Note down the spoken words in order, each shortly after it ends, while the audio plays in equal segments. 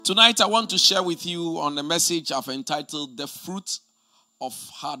Tonight I want to share with you on a message I've entitled The Fruit of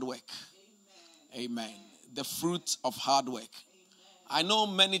Hard Work. Amen. The fruit of hard work. I know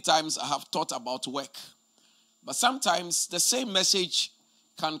many times I have taught about work, but sometimes the same message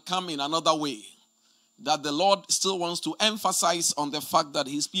can come in another way. That the Lord still wants to emphasize on the fact that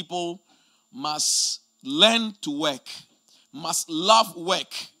his people must learn to work, must love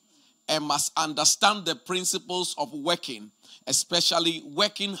work, and must understand the principles of working, especially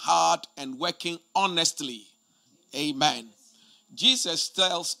working hard and working honestly. Amen. Jesus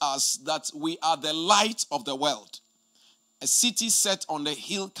tells us that we are the light of the world. A city set on a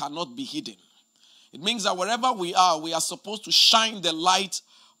hill cannot be hidden. It means that wherever we are supposed to shine the light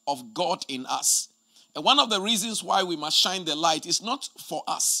of God in us. And one of the reasons why we must shine the light is not for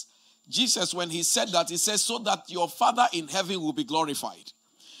us. Jesus, when he said that, he says, so that your Father in heaven will be glorified.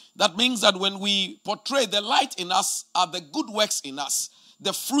 That means that when we portray the light in us are the good works in us,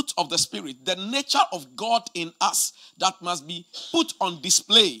 the fruit of the Spirit, the nature of God in us that must be put on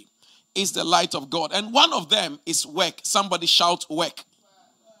display is the light of God. And one of them is work. Somebody shout work.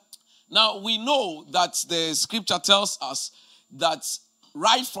 Now we know that the scripture tells us that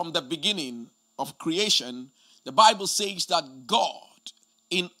right from the beginning of creation, the Bible says that God,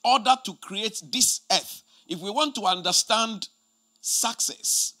 in order to create this earth, if we want to understand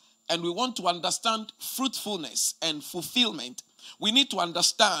success and we want to understand fruitfulness and fulfillment, we need to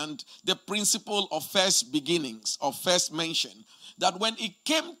understand the principle of first beginnings, of first mention. That when it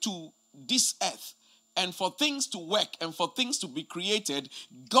came to this earth and for things to work and for things to be created,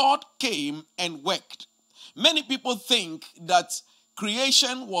 God came and worked. Many people think that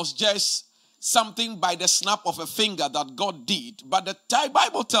creation was just something by the snap of a finger that God did. But the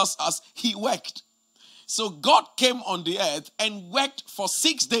Bible tells us he worked. So God came on the earth and worked for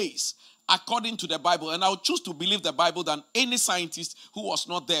 6 days according to the Bible. And I'll choose to believe the Bible than any scientist who was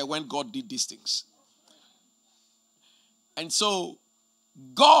not there when God did these things. And so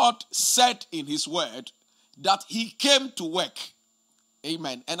God said in his word that he came to work.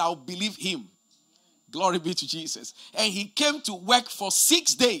 Amen. And I'll believe him. Glory be to Jesus. And he came to work for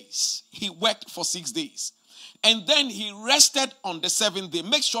 6 days. He worked for 6 days. And then he rested on the seventh day.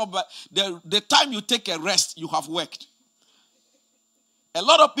 Make sure that the time you take a rest, you have worked. A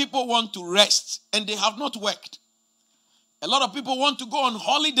lot of people want to rest and they have not worked. A lot of people want to go on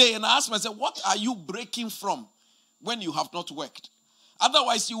holiday, and I ask myself, what are you breaking from when you have not worked?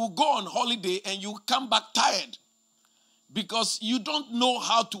 Otherwise, you will go on holiday and you come back tired because you don't know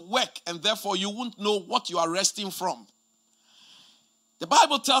how to work, and therefore you won't know what you are resting from. The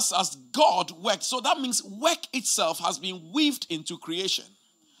Bible tells us God worked. So that means work itself has been weaved into creation.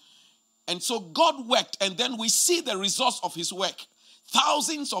 And so God worked, and then we see the results of his work.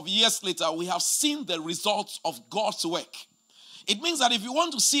 Thousands of years later, we have seen the results of God's work. It means that if you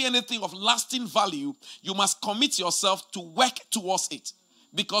want to see anything of lasting value, you must commit yourself to work towards it.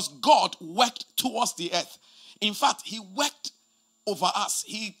 Because God worked towards the earth. In fact, he worked over us.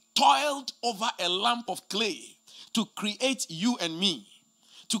 He toiled over a lump of clay to create you and me.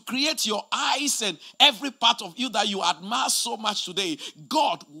 To create your eyes and every part of you that you admire so much today.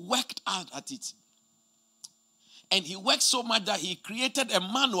 God worked hard at it. And he worked so much that he created a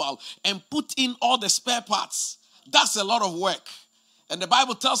manual and put in all the spare parts. That's a lot of work. And the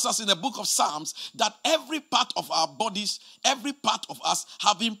Bible tells us in the book of Psalms that every part of our bodies, every part of us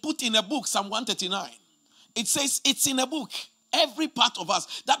have been put in a book, Psalm 139. It says it's in a book. Every part of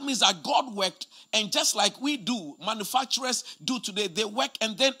us. That means that God worked, and just like we do, manufacturers do today, they work,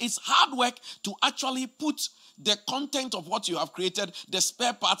 and then it's hard work to actually put the content of what you have created, the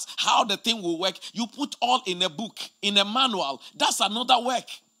spare parts, how the thing will work. You put all in a book, in a manual. That's another work.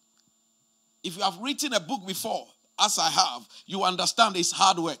 If you have written a book before, as I have, you understand it's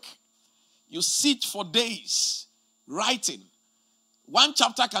hard work. You sit for days writing. One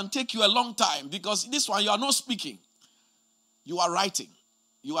chapter can take you a long time because this one you are not speaking. You are writing.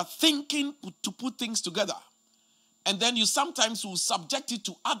 You are thinking to put things together. And then you sometimes will subject it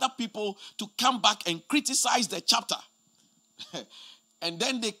to other people to come back and criticize the chapter. And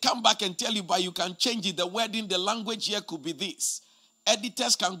then they come back and tell you, but you can change it. The wording, the language here could be this.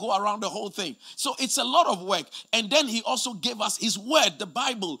 Editors can go around the whole thing. So it's a lot of work. And then he also gave us his word, the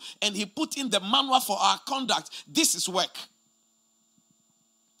Bible, and he put in the manual for our conduct. This is work.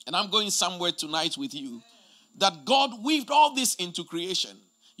 And I'm going somewhere tonight with you that God weaved all this into creation.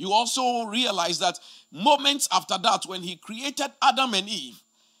 You also realize that moments after that, when he created Adam and Eve,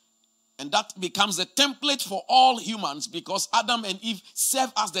 And that becomes a template for all humans, because Adam and Eve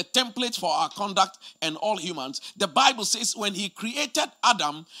serve as the template for our conduct and all humans. The Bible says when he created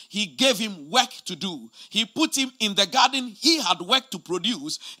Adam, he gave him work to do. He put him in the garden. He had work to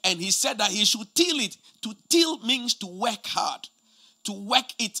produce, and he said that he should till it. To till means to work hard, to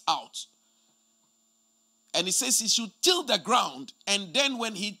work it out. And he says he should till the ground, and then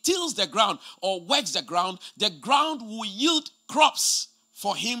when he tills the ground or works the ground will yield crops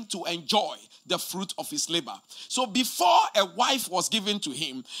for him to enjoy the fruit of his labor. So before a wife was given to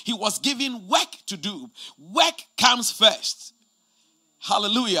him, he was given work to do. Work comes first.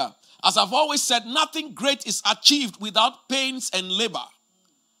 Hallelujah. As I've always said, nothing great is achieved without pains and labor.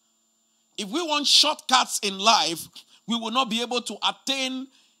 If we want shortcuts in life, we will not be able to attain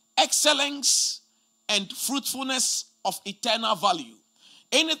excellence and fruitfulness of eternal value.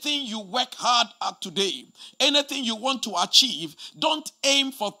 Anything you work hard at today, anything you want to achieve, don't aim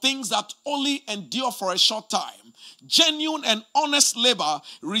for things that only endure for a short time. Genuine and honest labor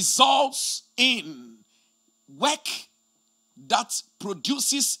results in work that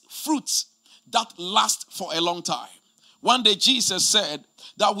produces fruits that last for a long time. One day Jesus said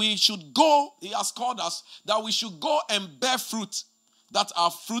that we should go, he has called us, that we should go and bear fruit, that our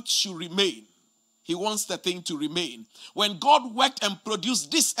fruit should remain. He wants the thing to remain. When God worked and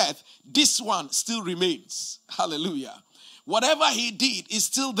produced this earth, this one still remains. Hallelujah. Whatever he did is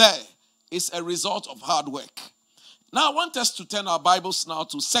still there. It's a result of hard work. Now I want us to turn our Bibles now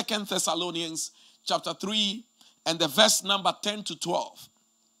to 2 Thessalonians chapter 3 and the verse number 10 to 12.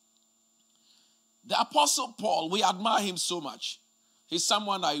 The Apostle Paul, we admire him so much. He's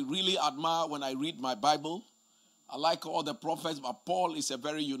someone I really admire when I read my Bible. I like all the prophets, but Paul is a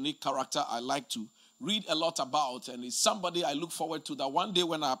very unique character I like to read a lot about. And he's somebody I look forward to, that one day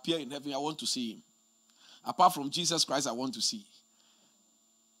when I appear in heaven, I want to see him. Apart from Jesus Christ, I want to see.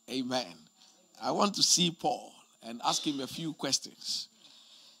 Amen. I want to see Paul and ask him a few questions.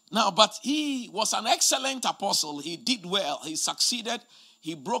 Now, but he was an excellent apostle. He did well. He succeeded.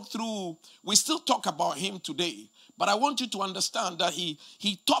 He broke through. We still talk about him today. But I want you to understand that he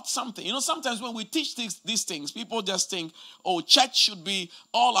taught something. You know, sometimes when we teach these things, people just think, oh, church should be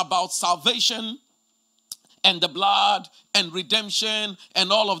all about salvation and the blood and redemption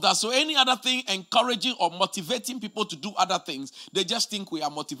and all of that. So any other thing encouraging or motivating people to do other things, they just think we are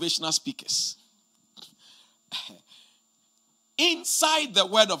motivational speakers. Inside the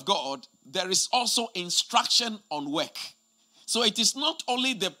word of God, there is also instruction on work. So it is not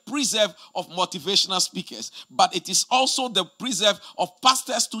only the preserve of motivational speakers, but it is also the preserve of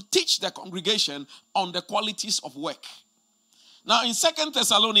pastors to teach the congregation on the qualities of work. Now in 2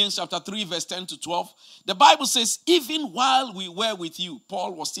 Thessalonians chapter 3 verse 10 to 12, the Bible says, even while we were with you,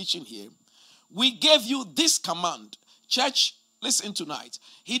 Paul was teaching here, we gave you this command. Church, listen tonight.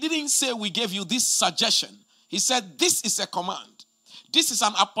 He didn't say we gave you this suggestion. He said this is a command. This is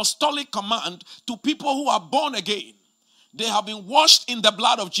an apostolic command to people who are born again. They have been washed in the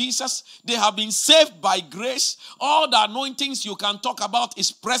blood of Jesus. They have been saved by grace. All the anointings you can talk about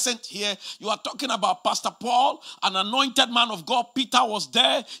is present here. You are talking about Pastor Paul, an anointed man of God. Peter was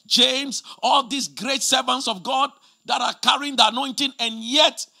there. James, all these great servants of God that are carrying the anointing, and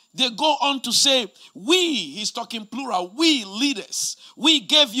yet they go on to say, we, he's talking plural, we leaders, we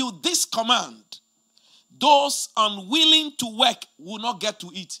gave you this command. Those unwilling to work will not get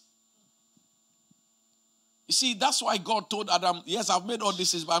to eat. You see, that's why God told Adam, yes, I've made all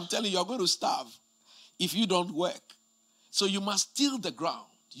this, but I'm telling you, you're going to starve if you don't work. So you must till the ground.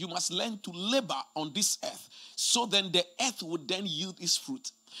 You must learn to labor on this earth. So then the earth would then yield its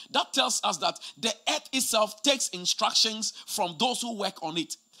fruit. That tells us that the earth itself takes instructions from those who work on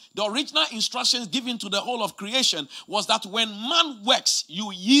it. The original instructions given to the whole of creation was that when man works,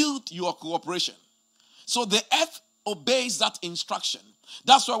 you yield your cooperation. So the earth obeys that instruction.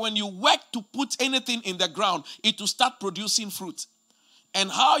 That's why when you work to put anything in the ground, it will start producing fruit.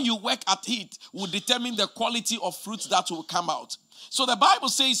 And how you work at it will determine the quality of fruit that will come out. So the Bible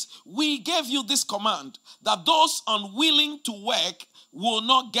says, we gave you this command, that those unwilling to work will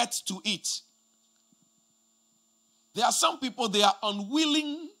not get to eat. There are some people, they are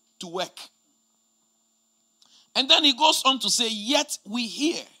unwilling to work. And then he goes on to say, yet we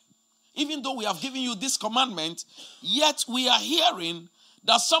hear. Even though we have given you this commandment, yet we are hearing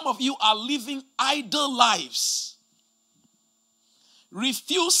that some of you are living idle lives,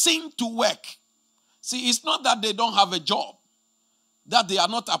 refusing to work. See, it's not that they don't have a job, that they are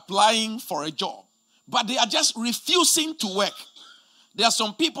not applying for a job, but they are just refusing to work. There are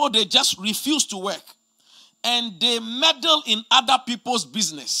some people, they just refuse to work, and they meddle in other people's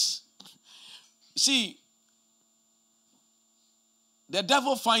business. See, The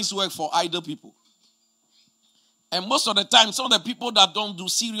devil finds work for idle people. And most of the time, some of the people that don't do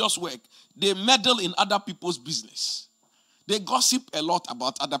serious work, they meddle in other people's business. They gossip a lot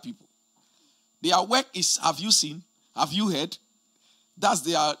about other people. Their work is, have you seen? Have you heard? That's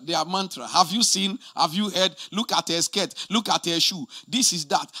their mantra. Have you seen? Have you heard? Look at her skirt. Look at her shoe. This is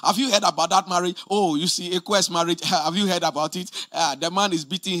that. Have you heard about that marriage? Oh, you see, Equest marriage. Have you heard about it? The man is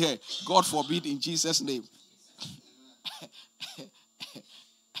beating her. God forbid, in Jesus' name.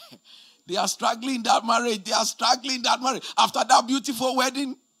 They are struggling in that marriage. They are struggling in that marriage. After that beautiful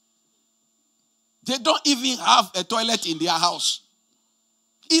wedding, they don't even have a toilet in their house.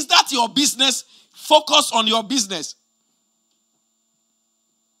 Is that your business? Focus on your business.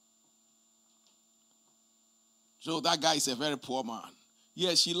 So that guy is a very poor man.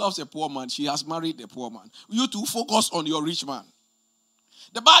 Yes, she loves a poor man. She has married a poor man. You too, focus on your rich man.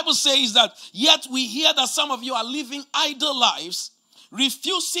 The Bible says that, yet we hear that some of you are living idle lives,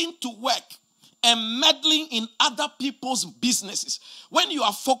 refusing to work and meddling in other people's businesses. When you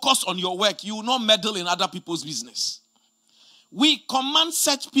are focused on your work, you will not meddle in other people's business. We command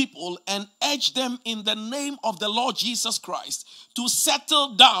such people and urge them in the name of the Lord Jesus Christ to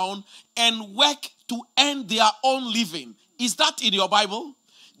settle down and work to earn their own living. Is that in your Bible?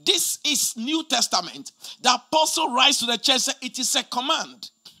 This is New Testament. The apostle writes to the church, it is a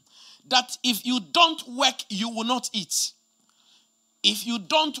command that if you don't work, you will not eat. If you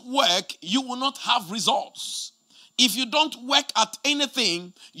don't work, you will not have results. If you don't work at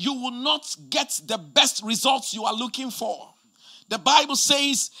anything, you will not get the best results you are looking for. The Bible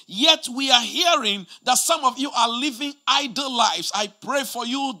says, yet we are hearing that some of you are living idle lives. I pray for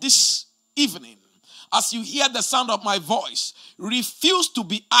you this evening, as you hear the sound of my voice, refuse to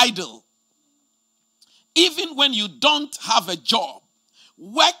be idle. Even when you don't have a job,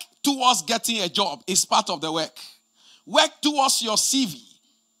 work towards getting a job is part of the work. Work towards your CV.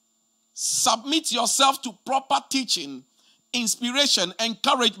 Submit yourself to proper teaching, inspiration,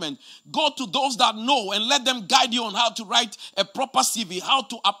 encouragement. Go to those that know and let them guide you on how to write a proper CV, how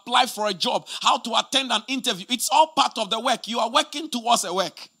to apply for a job, how to attend an interview. It's all part of the work. You are working towards a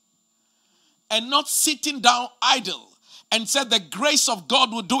work and not sitting down idle and said the grace of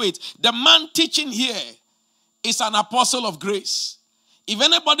God will do it. The man teaching here is an apostle of grace. If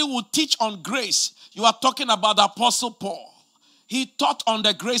anybody will teach on grace, you are talking about the Apostle Paul. He taught on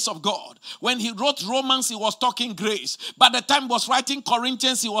the grace of God. When he wrote Romans, he was talking grace. By the time he was writing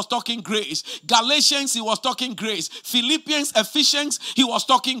Corinthians, he was talking grace. Galatians, he was talking grace. Philippians, Ephesians, he was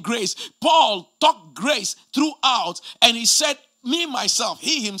talking grace. Paul taught grace throughout, and he said, me, myself,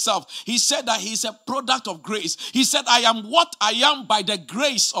 he himself, he said that he's a product of grace. He said, I am what I am by the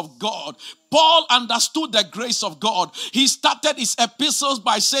grace of God. Paul understood the grace of God. He started his epistles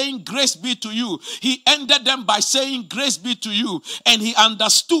by saying, grace be to you. He ended them by saying, grace be to you. And he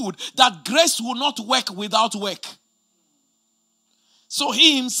understood that grace will not work without work. So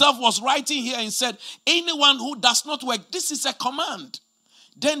he himself was writing here and said, anyone who does not work, this is a command,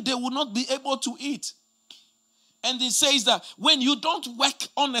 then they will not be able to eat. And he says that when you don't work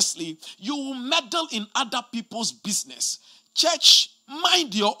honestly, you will meddle in other people's business. Church,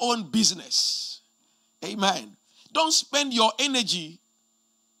 mind your own business. Amen. Don't spend your energy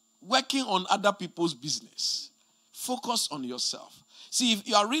working on other people's business. Focus on yourself. See, if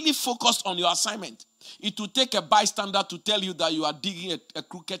you are really focused on your assignment, it will take a bystander to tell you that you are digging a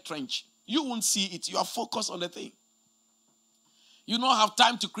crooked trench. You won't see it. You are focused on the thing. You don't have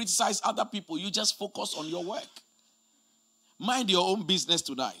time to criticize other people. You just focus on your work. Mind your own business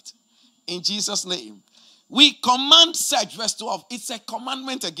tonight. In Jesus' name. We command such, verse 12. It's a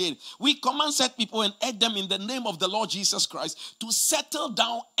commandment again. We command such people and urge them in the name of the Lord Jesus Christ to settle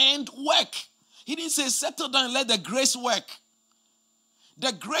down and work. He didn't say settle down and let the grace work.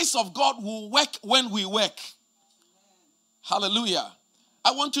 The grace of God will work when we work. Hallelujah.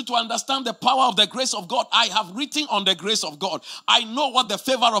 I want you to understand the power of the grace of God. I have written on the grace of God. I know what the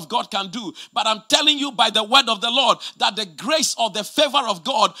favor of God can do. But I'm telling you by the word of the Lord that the grace or the favor of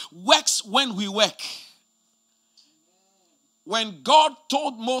God works when we work. When God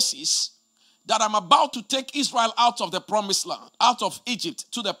told Moses that I'm about to take Israel out of the promised land, out of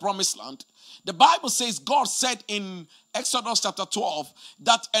Egypt to the promised land, the Bible says God said in Exodus chapter 12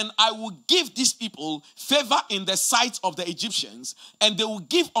 that, and I will give these people favor in the sight of the Egyptians, and they will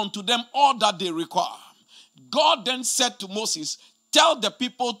give unto them all that they require. God then said to Moses, tell the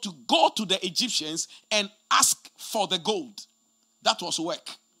people to go to the Egyptians and ask for the gold. That was work.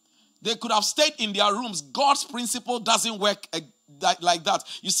 They could have stayed in their rooms. God's principle doesn't work like that.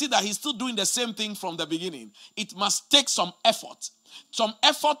 You see that he's still doing the same thing from the beginning. It must take some effort. Some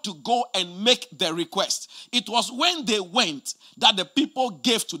effort to go and make the request. It was when they went that the people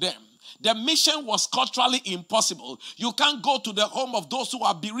gave to them. The mission was culturally impossible. You can't go to the home of those who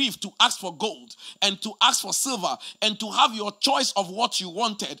are bereaved to ask for gold and to ask for silver and to have your choice of what you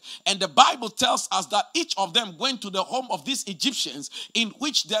wanted. And the Bible tells us that each of them went to the home of these Egyptians, in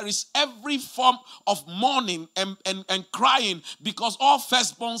which there is every form of mourning and crying because all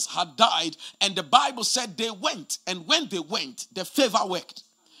firstborns had died. And the Bible said they went, and when they went, the favor worked.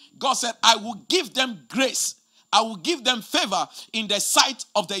 God said, I will give them grace. I will give them favor in the sight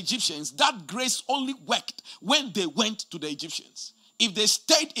of the Egyptians. That grace only worked when they went to the Egyptians. If they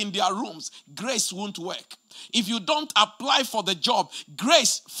stayed in their rooms, grace won't work. If you don't apply for the job,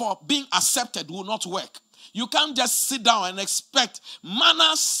 grace for being accepted will not work. You can't just sit down and expect.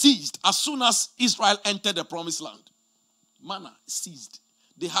 Manna ceased as soon as Israel entered the promised land. Manna ceased.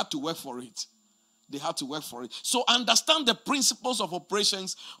 They had to work for it. They had to work for it. So understand the principles of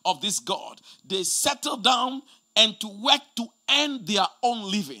operations of this God. They settle down and to work to earn their own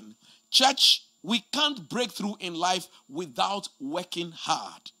living. Church, we can't break through in life without working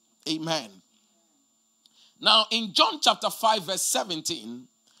hard. Amen. Now, in John chapter 5, verse 17,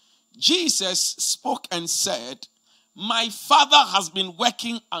 Jesus spoke and said, my Father has been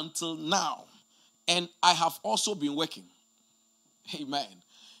working until now, and I have also been working. Amen.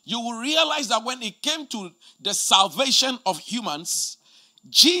 You will realize that when it came to the salvation of humans,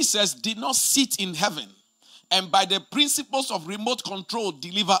 Jesus did not sit in heaven and by the principles of remote control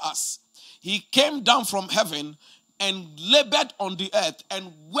deliver us. He came down from heaven and labored on the earth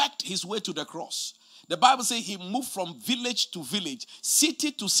and worked his way to the cross. The Bible says he moved from village to village,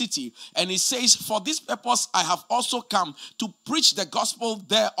 city to city. And he says, for this purpose, I have also come to preach the gospel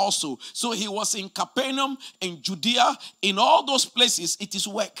there also. So he was in Capernaum, in Judea, in all those places. It is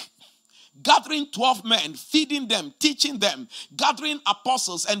work. Gathering 12 men, feeding them, teaching them, gathering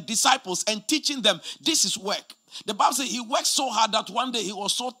apostles and disciples and teaching them. This is work. The Bible says he worked so hard that one day he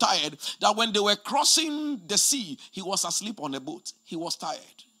was so tired that when they were crossing the sea, he was asleep on a boat. He was tired.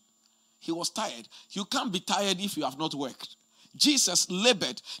 He was tired. You can't be tired if you have not worked. Jesus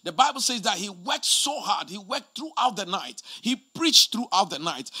labored. The Bible says that he worked so hard. He worked throughout the night. He preached throughout the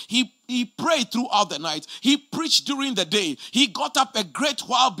night. He prayed throughout the night. He preached during the day. He got up a great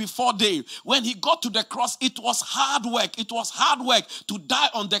while before day. When he got to the cross, it was hard work. It was hard work to die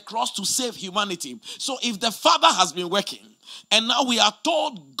on the cross to save humanity. So if the Father has been working, and now we are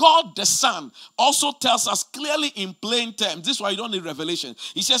told God the Son also tells us clearly in plain terms. This is why you don't need revelation.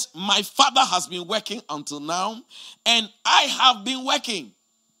 He says, my Father has been working until now, and I have been working.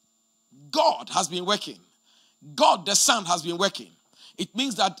 God has been working. God the Son has been working. It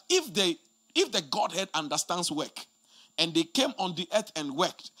means that if the Godhead understands work, and they came on the earth and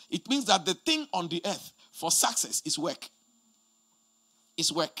worked, it means that the thing on the earth for success is work.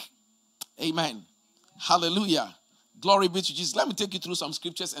 It's work. Amen. Hallelujah. Glory be to Jesus. Let me take you through some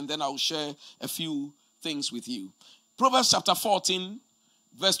scriptures and then I'll share a few things with you. Proverbs chapter 14,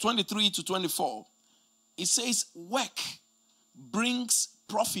 verse 23 to 24. It says, work brings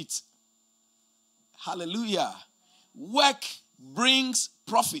profit. Hallelujah. Work brings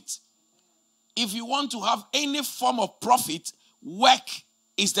profit. If you want to have any form of profit, work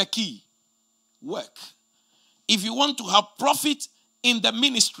is the key. Work. If you want to have profit in the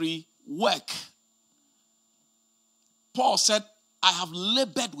ministry, work. Paul said, I have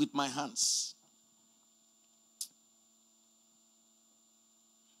labored with my hands.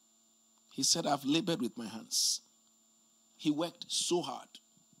 He said, I have labored with my hands. He worked so hard.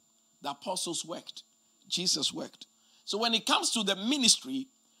 The apostles worked. Jesus worked. So when it comes to the ministry,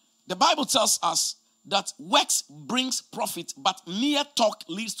 the Bible tells us that works brings profit, but mere talk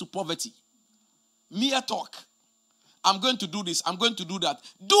leads to poverty. Mere talk. I'm going to do this. I'm going to do that.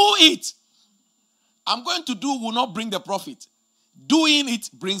 Do it. I'm going to do will not bring the profit. Doing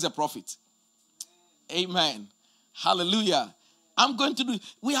it brings the profit. Amen. Hallelujah. I'm going to do it.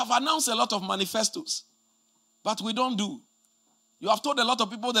 We have announced a lot of manifestos, but we don't do. You have told a lot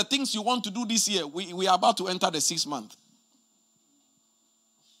of people the things you want to do this year. We are about to enter the 6th month.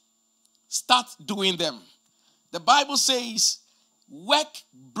 Start doing them. The Bible says, work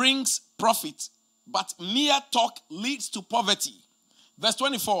brings profit, but mere talk leads to poverty. Verse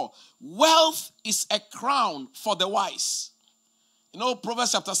 24, wealth is a crown for the wise. You know,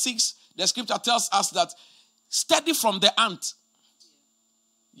 Proverbs chapter 6, the scripture tells us that study from the ant,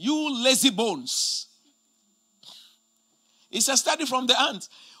 you lazy bones. It's a study from the ant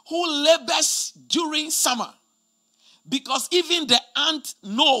who labors during summer. Because even the ant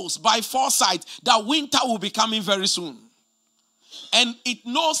knows by foresight that winter will be coming very soon. And it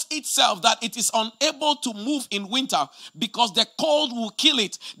knows itself that it is unable to move in winter because the cold will kill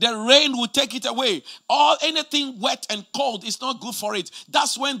it. The rain will take it away. Anything wet and cold is not good for it.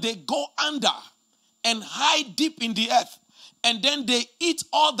 That's when they go under and hide deep in the earth. And then they eat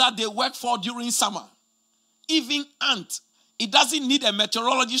all that they work for during summer. Even ant. It doesn't need a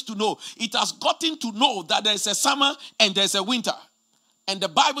meteorologist to know. It has gotten to know that there is a summer and there is a winter. And the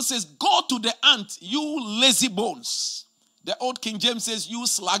Bible says, go to the ant, you lazy bones. The old King James says, you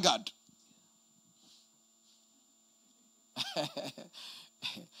sluggard.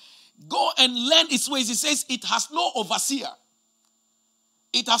 Go and learn its ways. It says it has no overseer.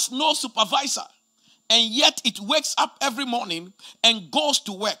 It has no supervisor. And yet it wakes up every morning and goes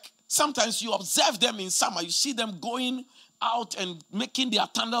to work. Sometimes you observe them in summer. You see them going out and making their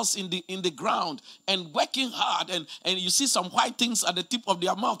tunnels in the ground and working hard. And you see some white things at the tip of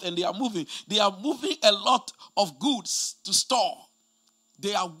their mouth and they are moving. They are moving a lot of goods to store.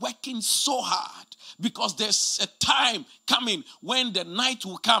 They are working so hard because there's a time coming when the night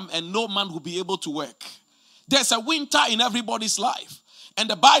will come and no man will be able to work. There's a winter in everybody's life. And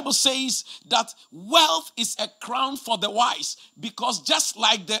the Bible says that wealth is a crown for the wise, because just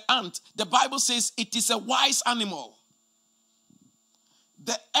like the ant, the Bible says it is a wise animal.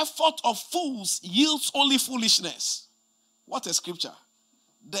 The effort of fools yields only foolishness. What a scripture.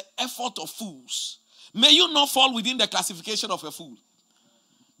 The effort of fools. May you not fall within the classification of a fool.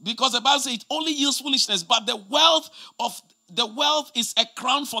 Because the Bible says it only yields foolishness, but the wealth is a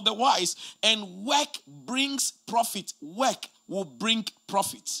crown for the wise, and work brings profit. Work will bring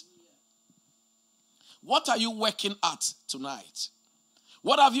profit. What are you working at tonight?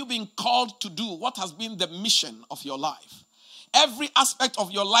 What have you been called to do? What has been the mission of your life? Every aspect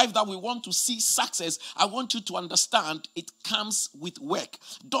of your life that we want to see success, I want you to understand it comes with work.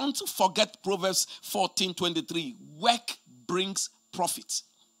 Don't forget Proverbs 14:23. Work brings profit.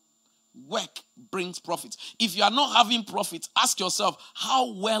 Work brings profit. If you are not having profit, ask yourself,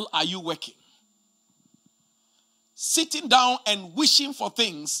 how well are you working? Sitting down and wishing for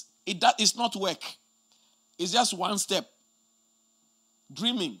things, that is not work. It's just one step.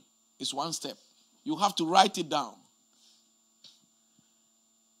 Dreaming is one step. You have to write it down.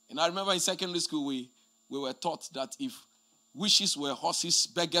 And I remember in secondary school, we were taught that if wishes were horses,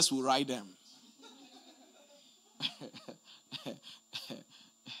 beggars will ride them.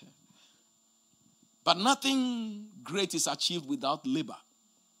 But nothing great is achieved without labor.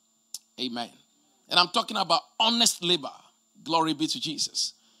 Amen. And I'm talking about honest labor. Glory be to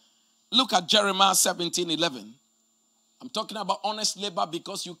Jesus. Look at Jeremiah 17:11. I'm talking about honest labor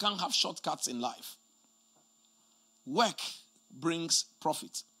because you can't have shortcuts in life. Work brings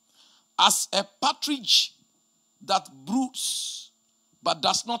profit. As a partridge that broods but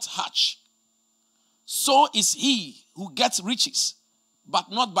does not hatch, so is he who gets riches,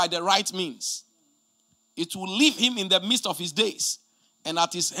 but not by the right means. It will leave him in the midst of his days, and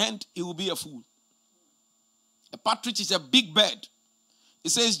at his end he will be a fool. A partridge is a big bird.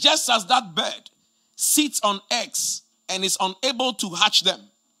 It says, just as that bird sits on eggs and is unable to hatch them,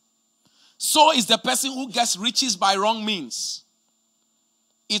 so is the person who gets riches by wrong means.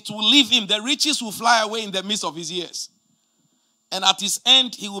 It will leave him. The riches will fly away in the midst of his years. And at his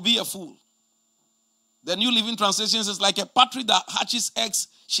end, he will be a fool. The New Living Translation says, like a partridge that hatches eggs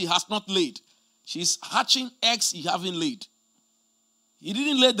she has not laid. She's hatching eggs he haven't laid. He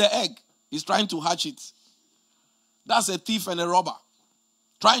didn't lay the egg. He's trying to hatch it. That's a thief and a robber.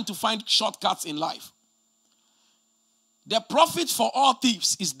 Trying to find shortcuts in life. The profit for all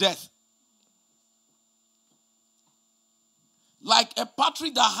thieves is death. Like a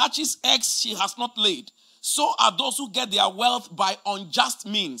partridge that hatches eggs she has not laid, so are those who get their wealth by unjust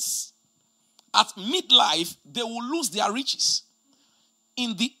means. At midlife, they will lose their riches.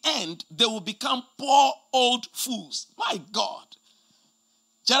 In the end, they will become poor old fools. My God.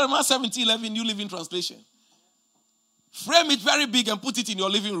 Jeremiah 17:11, New Living Translation. Frame it very big and put it in your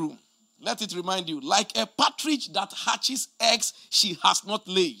living room. Let it remind you. Like a partridge that hatches eggs she has not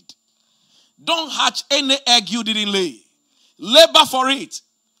laid. Don't hatch any egg you didn't lay. Labor for it,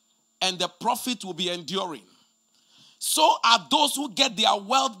 and the profit will be enduring. So are those who get their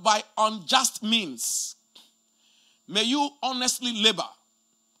wealth by unjust means. May you honestly labor.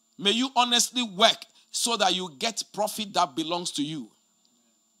 May you honestly work so that you get profit that belongs to you.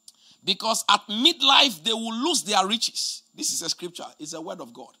 Because at midlife, they will lose their riches. This is a scripture. It's a word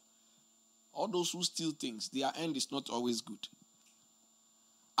of God. All those who steal things, their end is not always good.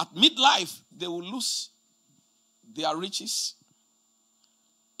 At midlife, they will lose their riches.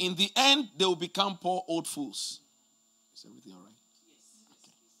 In the end, they will become poor old fools. Is everything all right?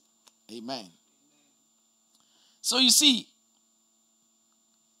 Okay. Amen. So you see,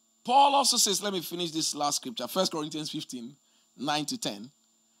 Paul also says, let me finish this last scripture, 1 Corinthians 15, 9 to 10.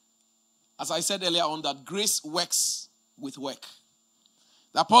 As I said earlier on, that grace works with work.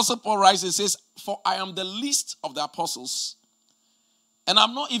 The Apostle Paul writes and says, for I am the least of the apostles, and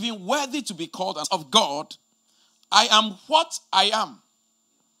I'm not even worthy to be called as of God. I am what I am.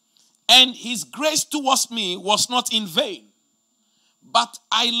 And his grace towards me was not in vain. But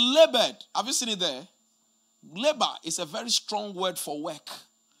I labored. Have you seen it there? Labor is a very strong word for work.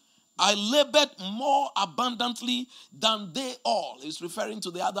 I labored more abundantly than they all. He's referring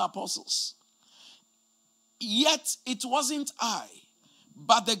to the other apostles. Yet it wasn't I,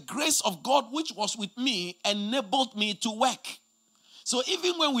 but the grace of God which was with me enabled me to work. So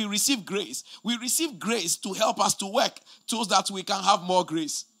even when we receive grace to help us to work so that we can have more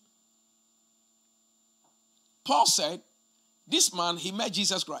grace. Paul said, this man, he met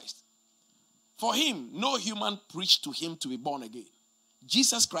Jesus Christ. For him, no human preached to him to be born again.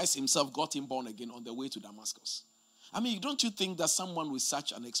 Jesus Christ himself got him born again on the way to Damascus. I mean, don't you think that someone with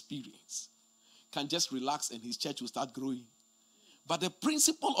such an experience can just relax and his church will start growing? But the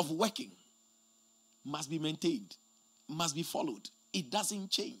principle of working must be maintained, must be followed. It doesn't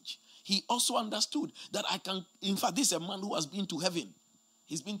change. He also understood that in fact, this is a man who has been to heaven.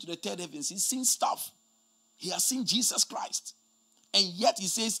 He's been to the third heavens. He's seen stuff. He has seen Jesus Christ. And yet he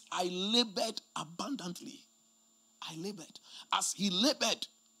says, I labored abundantly. I labored. As he labored,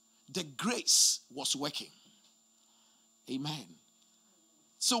 the grace was working. Amen.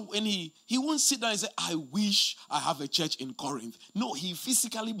 So when he won't sit down and say, I wish I have a church in Corinth. No, he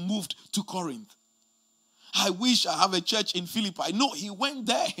physically moved to Corinth. I wish I have a church in Philippi. No, he went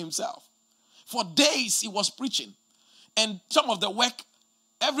there himself. For days he was preaching. And some of the work,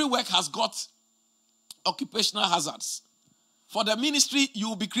 every work has got occupational hazards. For the ministry, you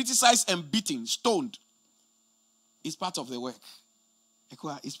will be criticized and beaten, stoned. It's part of the work.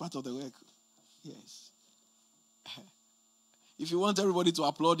 It's part of the work. Yes. If you want everybody to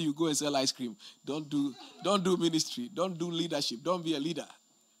applaud you, go and sell ice cream. Don't do ministry. Don't do leadership. Don't be a leader.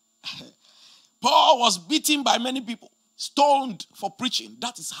 Paul was beaten by many people, stoned for preaching.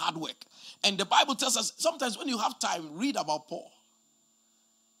 That is hard work. And the Bible tells us, sometimes when you have time, read about Paul.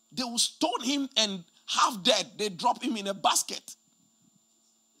 They will stone him and half dead, they drop him in a basket.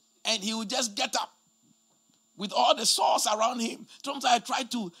 And he will just get up with all the sores around him. Sometimes I try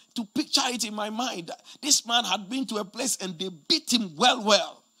to picture it in my mind. This man had been to a place and they beat him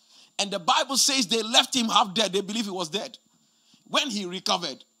well. And the Bible says they left him half dead. They believe he was dead. When he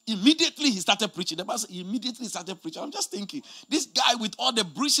recovered, immediately he started preaching. The Bible says immediately he started preaching. I'm just thinking, this guy with all the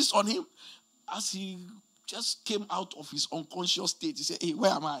bruises on him, as he just came out of his unconscious state, he said, hey,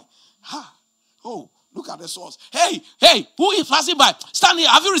 where am I? Oh, look at the source. Hey, who is passing by? Stand here.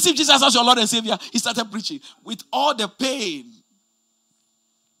 Have you received Jesus as your Lord and Savior? He started preaching with all the pain.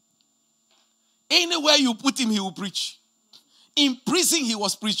 Anywhere you put him, he will preach. In prison, he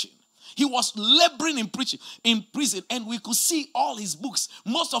was preaching. He was laboring in preaching in prison, and we could see all his books.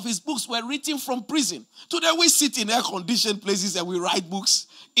 Most of his books were written from prison. Today we sit in air-conditioned places and we write books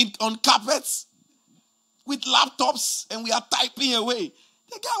on carpets with laptops, and we are typing away.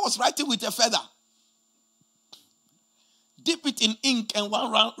 The guy was writing with a feather. Dip it in ink and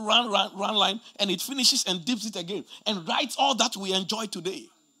one run line, and it finishes and dips it again and writes all that we enjoy today.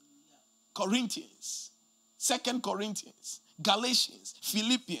 Corinthians, 2 Corinthians, Galatians,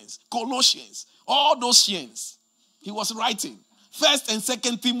 Philippians, Colossians, all those years he was writing. 1st and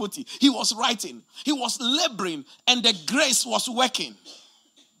 2nd Timothy, he was writing. He was laboring, and the grace was working.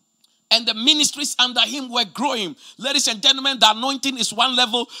 And the ministries under him were growing. Ladies and gentlemen, the anointing is one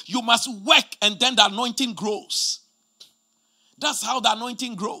level. You must work, and then the anointing grows. That's how the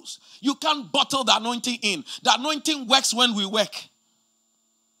anointing grows. You can't bottle the anointing in. The anointing works when we work.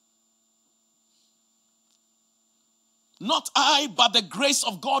 Not I, but the grace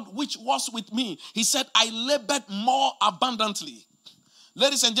of God which was with me. He said, I labored more abundantly.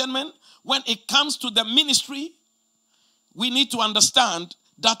 Ladies and gentlemen, when it comes to the ministry, we need to understand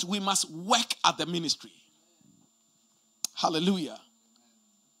that we must work at the ministry. Hallelujah.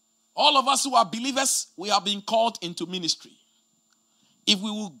 All of us who are believers, we are being called into ministry. If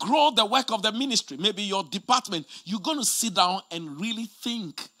we will grow the work of the ministry, maybe your department, you're going to sit down and really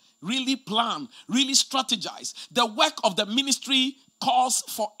think, really plan, really strategize. The work of the ministry calls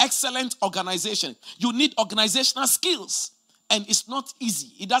for excellent organization. You need organizational skills, and it's not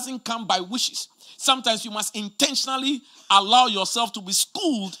easy. It doesn't come by wishes. Sometimes you must intentionally allow yourself to be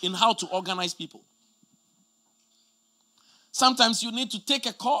schooled in how to organize people. Sometimes you need to take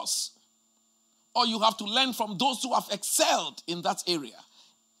a course or you have to learn from those who have excelled in that area.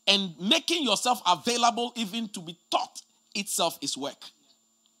 And making yourself available even to be taught itself is work.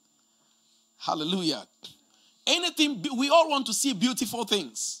 Hallelujah. Anything, we all want to see beautiful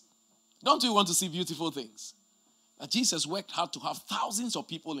things. Don't we want to see beautiful things? Jesus worked hard to have thousands of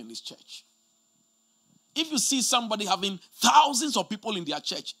people in his church. If you see somebody having thousands of people in their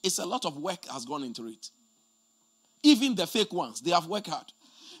church, it's a lot of work has gone into it. Even the fake ones, they have worked hard.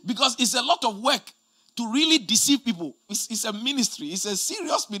 Because it's a lot of work to really deceive people. It's a ministry. It's a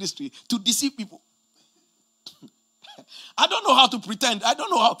serious ministry to deceive people. I don't know how to pretend. I don't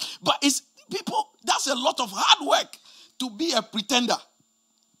know how. But it's people, that's a lot of hard work to be a pretender.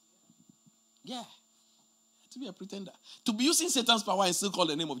 Yeah. To be a pretender. To be using Satan's power and still call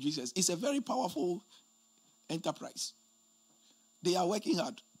the name of Jesus is a very powerful enterprise. They are working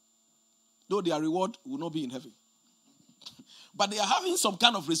hard. Though their reward will not be in heaven. But they are having some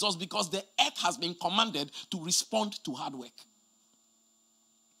kind of resource because the earth has been commanded to respond to hard work.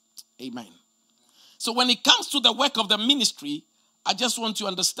 Amen. So when it comes to the work of the ministry, I just want to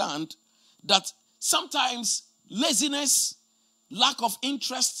understand that sometimes laziness, lack of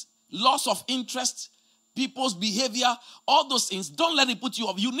interest, loss of interest, people's behavior, all those things, don't let it put you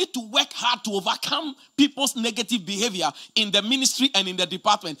off. You need to work hard to overcome people's negative behavior in the ministry and in the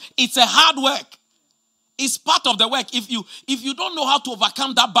department. It's a hard work. It's part of the work. If you don't know how to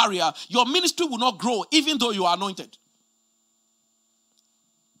overcome that barrier, your ministry will not grow even though you are anointed.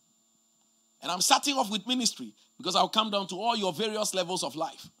 And I'm starting off with ministry because I'll come down to all your various levels of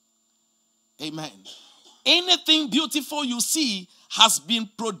life. Amen. Anything beautiful you see has been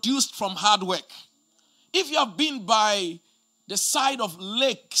produced from hard work. If you have been by the side of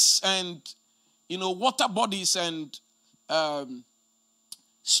lakes and, water bodies and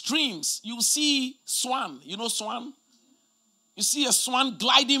streams, you see swan. You know swan? You see a swan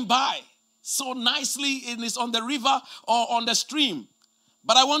gliding by so nicely, and it's on the river or on the stream.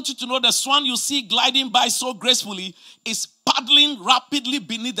 But I want you to know the swan you see gliding by so gracefully is paddling rapidly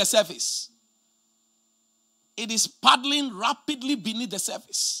beneath the surface. It is paddling rapidly beneath the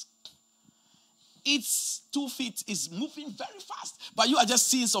surface. Its 2 feet is moving very fast. But you are just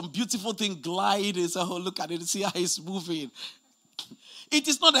seeing some beautiful thing glide. So, oh, look at it. See how it's moving. It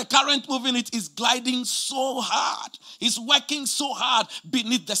is not the current moving. It is gliding so hard. It's working so hard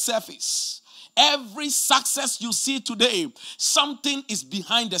beneath the surface. Every success you see today, something is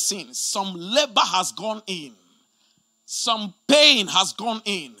behind the scenes. Some labor has gone in. Some pain has gone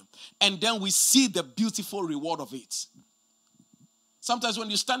in. And then we see the beautiful reward of it. Sometimes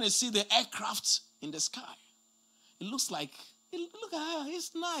when you stand and see the aircraft in the sky, it looks like, look at it,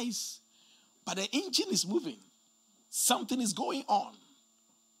 it's nice. But the engine is moving. Something is going on.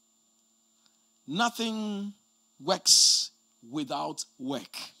 Nothing works without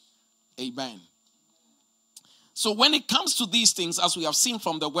work. Amen. So when it comes to these things, as we have seen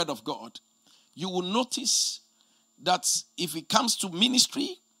from the word of God, you will notice that if it comes to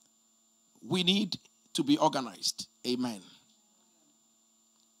ministry, we need to be organized. Amen.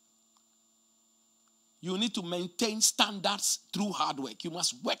 You need to maintain standards through hard work. You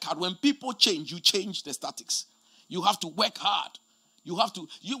must work hard. When people change, you change the statics. You have to work hard.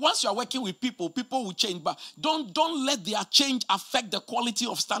 Once you are working with people, people will change. But don't let their change affect the quality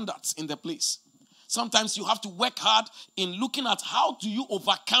of standards in the place. Sometimes you have to work hard in looking at how do you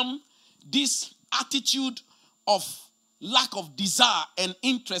overcome this attitude of lack of desire and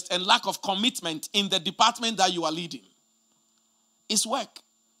interest and lack of commitment in the department that you are leading. It's work.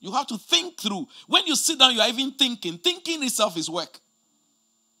 You have to think through. When you sit down, you are even thinking. Thinking itself is work.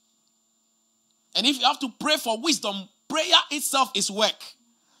 And if you have to pray for wisdom, prayer itself is work.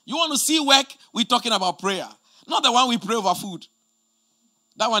 You want to see work? We're talking about prayer. Not the one we pray over food.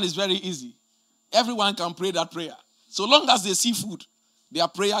 That one is very easy. Everyone can pray that prayer. So long as they see food, their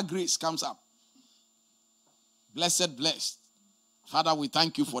prayer grace comes up. Blessed. Father, we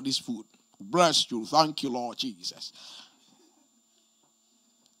thank you for this food. Bless you. Thank you, Lord Jesus.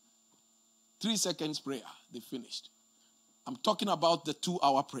 3 seconds prayer. They finished. I'm talking about the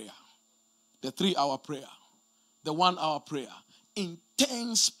 2-hour prayer. The 3-hour prayer. The 1-hour prayer.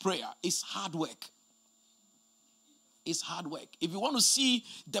 Intense prayer is hard work. It's hard work. If you want to see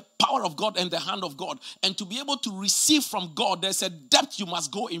the power of God and the hand of God and to be able to receive from God, there's a depth you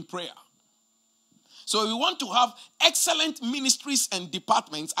must go in prayer. So if you want to have excellent ministries and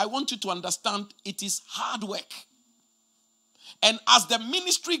departments, I want you to understand it is hard work. And as the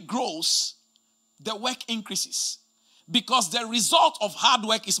ministry grows, the work increases. Because the result of hard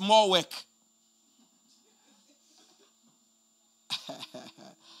work is more work.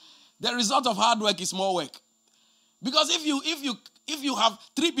 The result of hard work is more work. Because if you If you have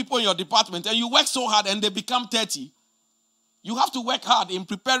 3 people in your department and you work so hard and they become 30, you have to work hard in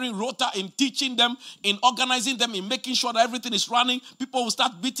preparing rota, in teaching them, in organizing them, in making sure that everything is running. People will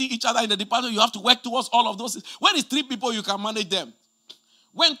start beating each other in the department. You have to work towards all of those. When it's 3 people, you can manage them.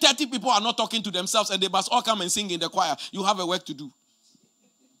 When 30 people are not talking to themselves and they must all come and sing in the choir, you have a work to do.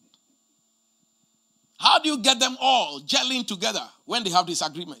 How do you get them all gelling together when they have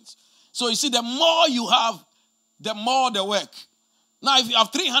disagreements? So you see, the more you have, the more the work. Now, if you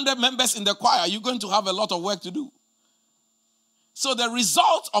have 300 members in the choir, you're going to have a lot of work to do. So the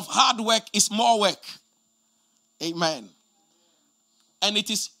result of hard work is more work. Amen. And it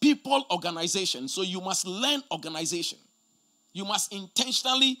is people organization. So you must learn organization. You must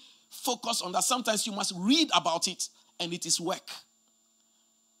intentionally focus on that. Sometimes you must read about it, and it is work.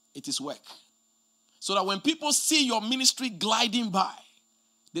 It is work. So that when people see your ministry gliding by,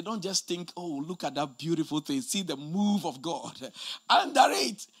 they don't just think, oh, look at that beautiful thing. See the move of God. Under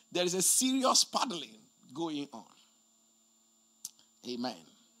it, there is a serious paddling going on. Amen.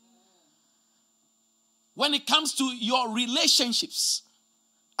 When it comes to your relationships,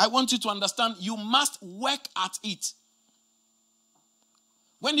 I want you to understand you must work at it.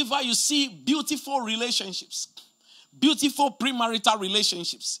 Whenever you see beautiful relationships, beautiful premarital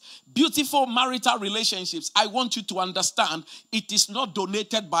relationships, beautiful marital relationships, I want you to understand it is not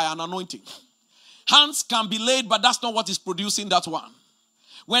donated by an anointing. Hands can be laid, but that's not what is producing that one.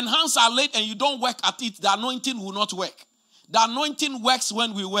 When hands are laid and you don't work at it, the anointing will not work. The anointing works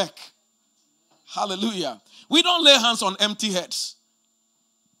when we work. Hallelujah. We don't lay hands on empty heads.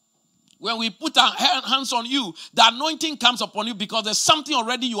 When we put our hands on you, the anointing comes upon you because there's something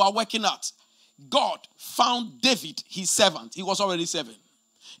already you are working at. God found David, his servant. He was already 7.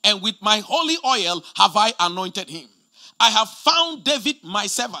 And with my holy oil have I anointed him. I have found David, my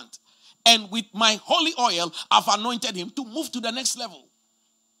servant. And with my holy oil I've anointed him to move to the next level.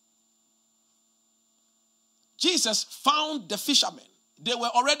 Jesus found the fishermen. They were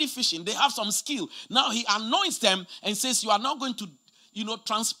already fishing. They have some skill. Now he anoints them and says, you are now going to,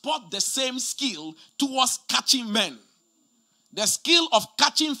 transport the same skill towards catching men. The skill of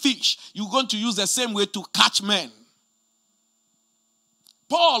catching fish, you're going to use the same way to catch men.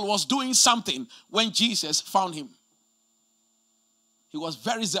 Paul was doing something when Jesus found him. He was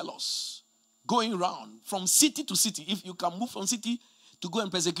very zealous, going around from city to city. If you can move from city to go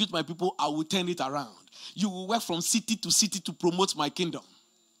and persecute my people, I will turn it around. You will work from city to promote my kingdom.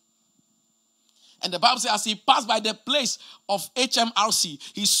 And the Bible says, as he passed by the place of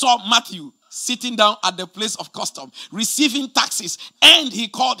HMRC, he saw Matthew sitting down at the place of custom, receiving taxes, and he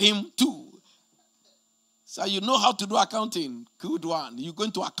called him too. So you know how to do accounting. Good one. You're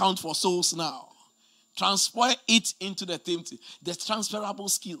going to account for souls now. Transfer it into the theme. The transferable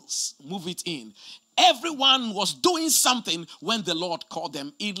skills. Move it in. Everyone was doing something when the Lord called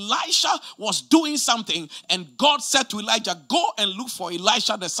them. Elisha was doing something, and God said to Elijah, go and look for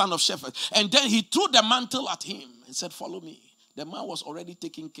Elisha, the son of Shaphat. And then he threw the mantle at him and said, follow me. The man was already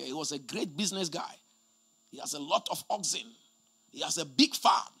taking care. He was a great business guy. He has a lot of oxen. He has a big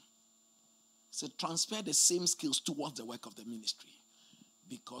farm. He said, transfer the same skills towards the work of the ministry,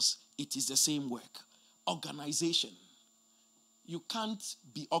 because it is the same work. Organization. You can't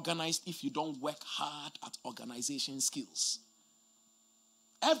be organized if you don't work hard at organization skills.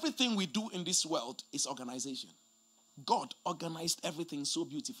 Everything we do in this world is organization. God organized everything so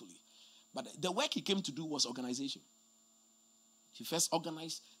beautifully. But the work he came to do was organization. He first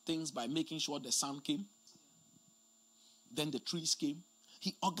organized things by making sure the sun came. Then the trees came.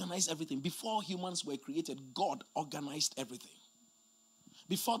 He organized everything. Before humans were created, God organized everything.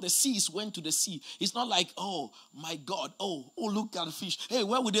 Before the seas went to the sea, it's not like, oh, my God, oh, look at the fish. Hey,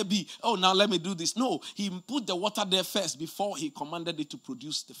 where would they be? Oh, now let me do this. No, he put the water there first before he commanded it to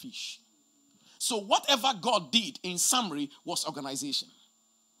produce the fish. So whatever God did, in summary, was organization.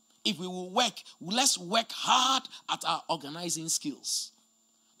 If we will work, let's work hard at our organizing skills.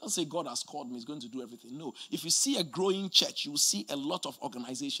 Don't say God has called me, he's going to do everything. No, if you see a growing church, you will see a lot of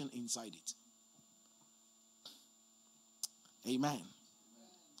organization inside it. Amen.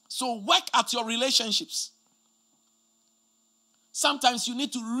 So work at your relationships. Sometimes you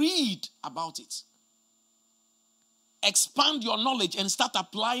need to read about it. Expand your knowledge and start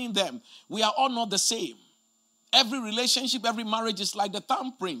applying them. We are all not the same. Every relationship, every marriage is like the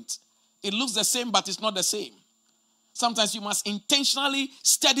thumbprint. It looks the same, but it's not the same. Sometimes you must intentionally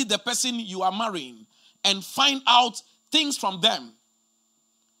study the person you are marrying and find out things from them,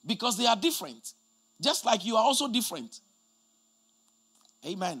 because they are different. Just like you are also different.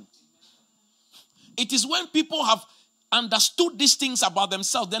 Amen. It is when people have understood these things about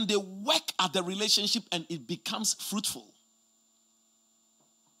themselves, then they work at the relationship and it becomes fruitful.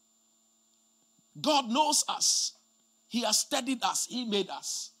 God knows us. He has studied us. He made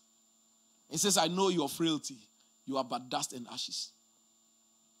us. He says, I know your frailty. You are but dust and ashes.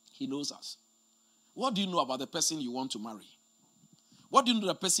 He knows us. What do you know about the person you want to marry? What do you know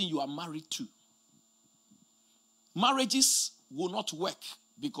the person you are married to? Marriages will not work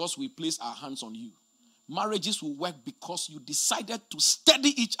because we place our hands on you. Marriages will work because you decided to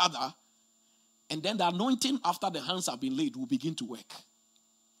study each other, and then the anointing after the hands have been laid will begin to work.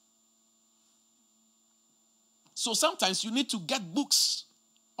 So sometimes you need to get books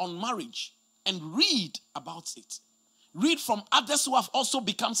on marriage and read about it. Read from others who have also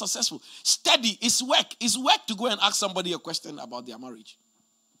become successful. Study. It's work. It's work to go and ask somebody a question about their marriage.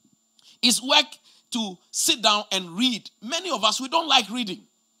 It's work to sit down and read. Many of us, we don't like reading.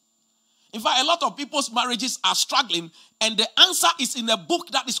 In fact, a lot of people's marriages are struggling, and the answer is in a book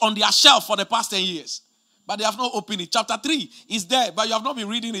that is on their shelf for the past 10 years. But they have not opened it. Chapter 3 is there, but you have not been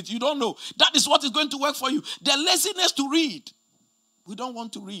reading it. You don't know. That is what is going to work for you. The laziness to read. We don't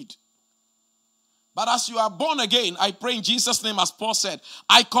want to read. But as you are born again, I pray in Jesus' name, as Paul said,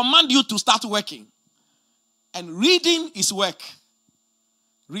 I command you to start working. And reading is work.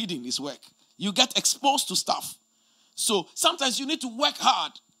 Reading is work. You get exposed to stuff. So sometimes you need to work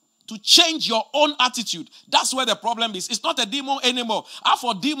hard to change your own attitude. That's where the problem is. It's not a demon anymore. As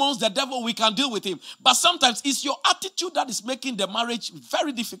for demons, the devil, we can deal with him. But sometimes it's your attitude that is making the marriage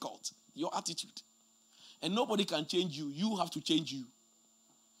very difficult. Your attitude. And nobody can change you. You have to change you.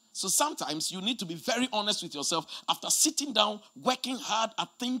 So sometimes you need to be very honest with yourself. After sitting down, working hard at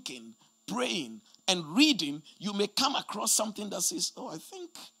thinking, praying, and reading, you may come across something that says, oh, I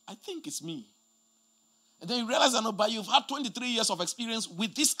think it's me. And then you realize that, no, but you've had 23 years of experience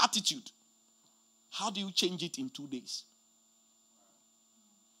with this attitude. How do you change it in 2 days?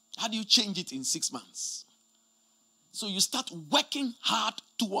 How do you change it in 6 months? So you start working hard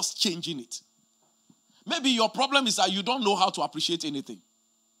towards changing it. Maybe your problem is that you don't know how to appreciate anything.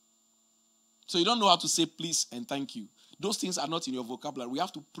 So you don't know how to say please and thank you. Those things are not in your vocabulary. We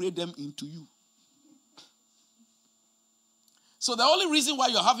have to pray them into you. So the only reason why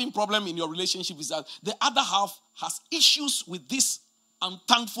you're having problem in your relationship is that the other half has issues with this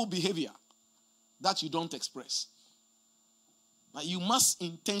unthankful behavior that you don't express. Now you must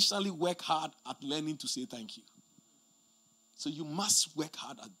intentionally work hard at learning to say thank you. So you must work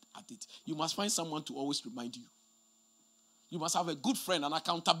hard at it. You must find someone to always remind you. You must have a good friend, an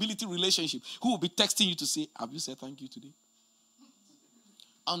accountability relationship, who will be texting you to say, have you said thank you today?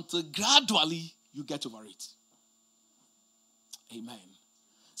 Until gradually you get over it. Amen.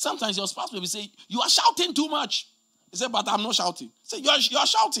 Sometimes your spouse may be saying, you are shouting too much. He said, but I'm not shouting. Say, you are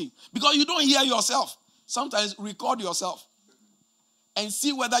shouting because you don't hear yourself. Sometimes record yourself and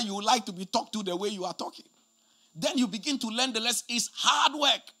see whether you would like to be talked to the way you are talking. Then you begin to learn the lesson. It's hard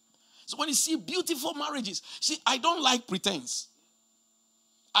work. So when you see beautiful marriages, see, I don't like pretense.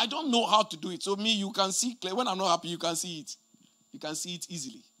 I don't know how to do it. So me, you can see clear. When I'm not happy, you can see it. You can see it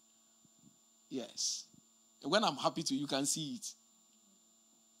easily. Yes. When I'm happy too, you can see it.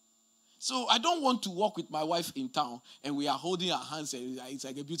 So I don't want to walk with my wife in town and we are holding our hands and it's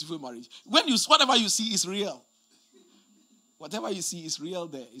like a beautiful marriage. Whatever you see is real. Whatever you see is real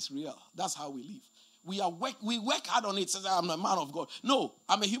there. It's real. That's how we live. We work hard on it. Says I'm a man of God. No,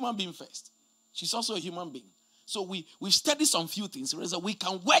 I'm a human being first. She's also a human being. So we study some few things. We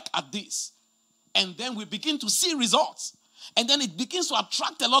can work at this. And then we begin to see results. And then it begins to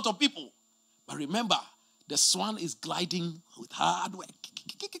attract a lot of people. But remember, the swan is gliding with hard work.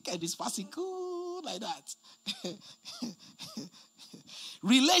 And it's passing cool like that.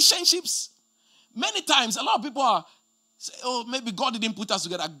 Relationships. Many times, a lot of people are say, oh, maybe God didn't put us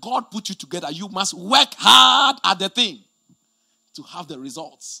together. God put you together. You must work hard at the thing to have the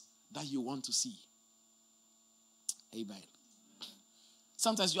results that you want to see. Amen.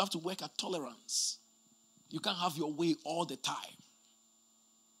 Sometimes you have to work at tolerance. You can't have your way all the time.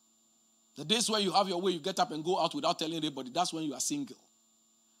 The days where you have your way, you get up and go out without telling anybody, that's when you are single.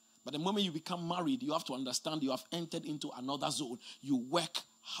 But the moment you become married, you have to understand you have entered into another zone. You work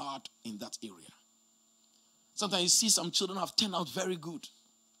hard in that area. Sometimes you see some children have turned out very good.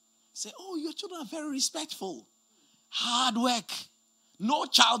 Say, oh, your children are very respectful. Hard work. No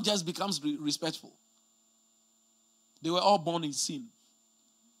child just becomes respectful. They were all born in sin.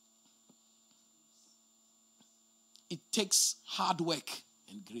 It takes hard work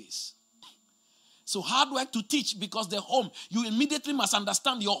and grace. So hard work to teach, because the home, you immediately must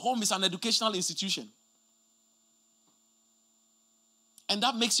understand your home is an educational institution. And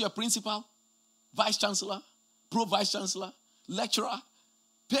that makes you a principal, vice chancellor, pro vice chancellor, lecturer,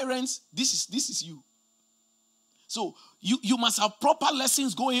 parents. This is you. So you must have proper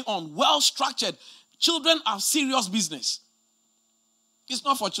lessons going on, well structured. Children are serious business. It's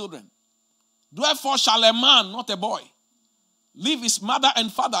not for children. Therefore shall a man, not a boy, leave his mother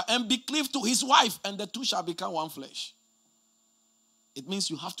and father and be cleaved to his wife, and the two shall become one flesh. It means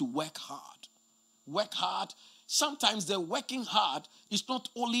you have to work hard. Work hard. Sometimes the working hard is not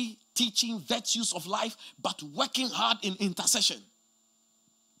only teaching virtues of life, but working hard in intercession.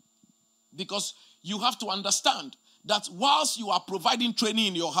 Because you have to understand that whilst you are providing training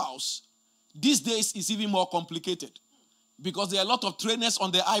in your house, these days it's even more complicated. Because there are a lot of trainers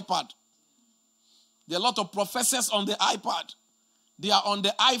on the iPad. There are a lot of professors on the iPad. They are on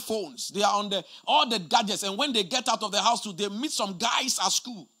the iPhones. They are on all the gadgets. And when they get out of the house too, they meet some guys at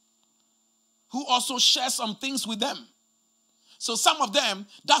school who also share some things with them. So some of them,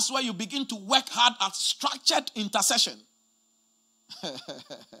 that's where you begin to work hard at structured intercession.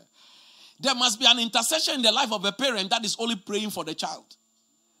 There must be an intercession in the life of a parent that is only praying for the child.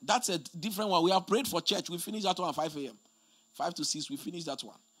 That's a different one. We have prayed for church. We finished that one at 5 a.m. 5 to 6, we finished that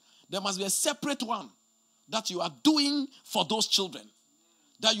one. There must be a separate one that you are doing for those children.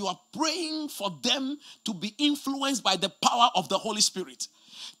 That you are praying for them to be influenced by the power of the Holy Spirit.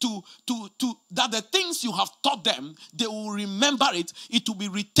 That the things you have taught them, they will remember it. It will be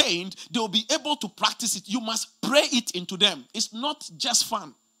retained. They will be able to practice it. You must pray it into them. It's not just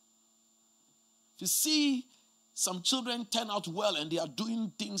fun. To see some children turn out well and they are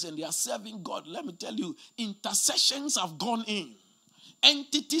doing things and they are serving God, let me tell you, intercessions have gone in.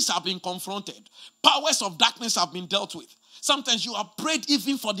 Entities have been confronted. Powers of darkness have been dealt with. Sometimes you have prayed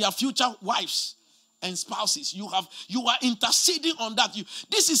even for their future wives and spouses. You are interceding on that.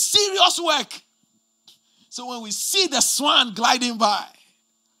 This is serious work. So when we see the swan gliding by,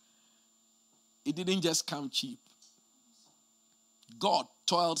 it didn't just come cheap. God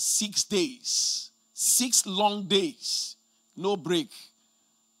toiled 6 days, 6 long days, no break.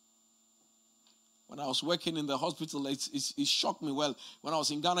 When I was working in the hospital, it shocked me. Well, when I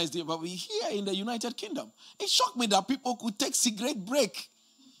was in Ghana, it's different. But here in the United Kingdom, it shocked me that people could take cigarette break.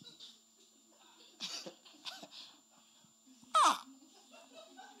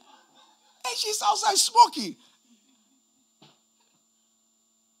 And she's outside smoking.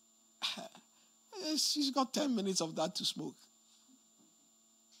 She's got 10 minutes of that to smoke.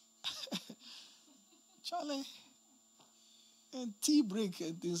 Charlie. And tea break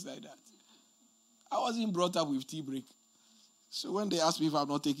and things like that. I wasn't brought up with tea break. So when they asked me if I'm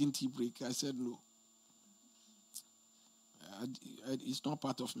not taking tea break, I said no. It's not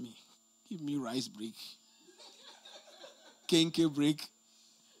part of me. Give me rice break. Kenke break.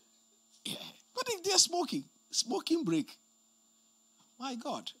 Yeah. But if they're smoking break. My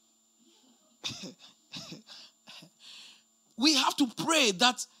God. We have to pray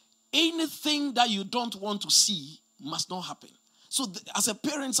that anything that you don't want to see must not happen. So as a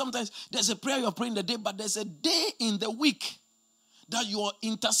parent, sometimes there's a prayer you're praying the day, but there's a day in the week that your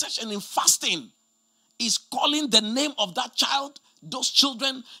intercession and fasting is calling the name of that child, those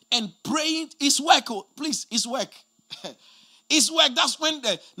children, and praying. It's work. Oh, please, it's work. It's work. That's when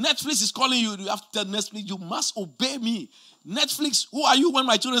the Netflix is calling you. You have to tell Netflix, you must obey me. Netflix, who are you when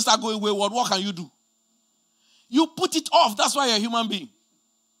my children start going wayward? What can you do? You put it off. That's why you're a human being.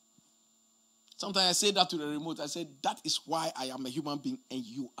 Sometimes I say that to the remote. I say, that is why I am a human being and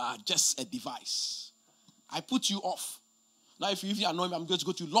you are just a device. I put you off. Now, if you annoy me, I'm just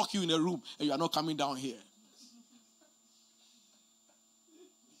going to lock you in a room and you are not coming down here.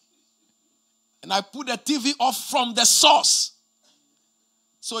 And I put the TV off from the source.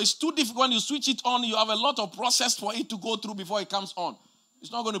 So it's too difficult when you switch it on. You have a lot of process for it to go through before it comes on.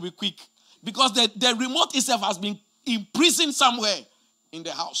 It's not going to be quick. Because the remote itself has been imprisoned somewhere in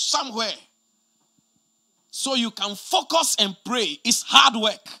the house. Somewhere. So you can focus and pray. It's hard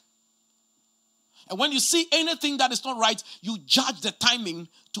work. And when you see anything that is not right, you judge the timing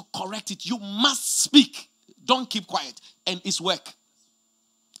to correct it. You must speak. Don't keep quiet. And it's work.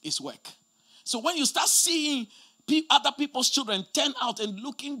 It's work. So when you start seeing other people's children turn out and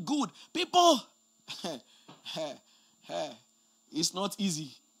looking good, people, it's not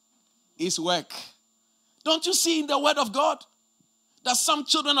easy. It's work. Don't you see in the word of God that some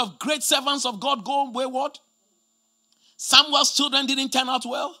children of great servants of God go wayward? Samuel's children didn't turn out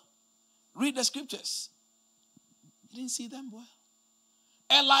well. Read the scriptures. You didn't see them well.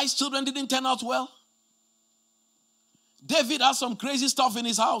 Eli's children didn't turn out well. David has some crazy stuff in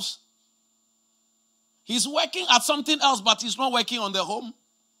his house. He's working at something else, but he's not working on the home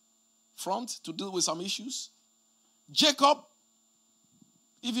front to deal with some issues. Jacob,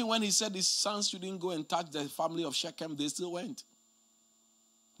 even when he said his sons shouldn't go and touch the family of Shechem, they still went.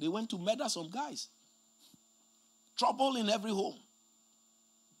 They went to murder some guys. Trouble in every home.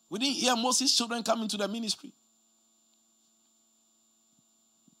 We didn't hear Moses' children come into the ministry.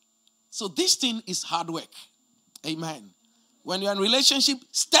 So this thing is hard work. Amen. When you're in a relationship,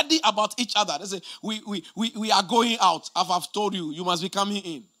 study about each other. They say, we are going out. I've told you, you must be coming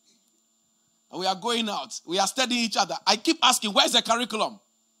in. We are going out. We are studying each other. I keep asking, where's the curriculum?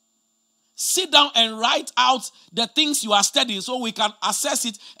 Sit down and write out the things you are studying so we can assess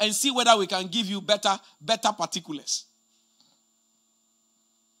it and see whether we can give you better particulars.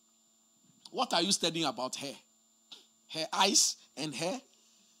 What are you studying about hair? Hair, eyes, and hair?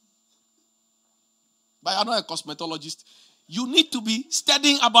 But you're not a cosmetologist. You need to be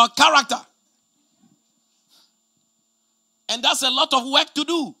studying about character. And that's a lot of work to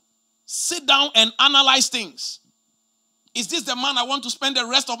do. Sit down and analyze things. Is this the man I want to spend the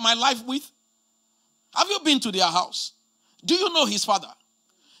rest of my life with? Have you been to their house? Do you know his father?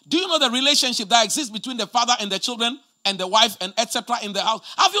 Do you know the relationship that exists between the father and the children and the wife and etc. in the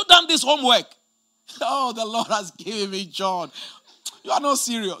house? Have you done this homework? Oh, the Lord has given me John. You are not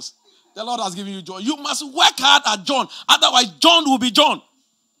serious. The Lord has given you John. You must work hard at John. Otherwise, John will be John.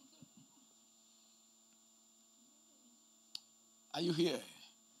 Are you here?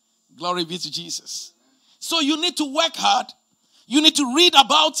 Glory be to Jesus. So you need to work hard. You need to read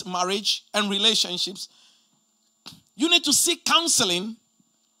about marriage and relationships. You need to seek counseling.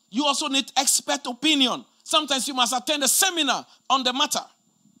 You also need expert opinion. Sometimes you must attend a seminar on the matter.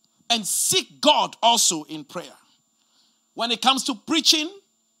 And seek God also in prayer. When it comes to preaching,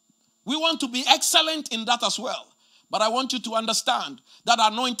 we want to be excellent in that as well. But I want you to understand that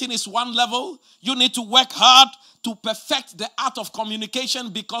anointing is one level. You need to work hard to perfect the art of communication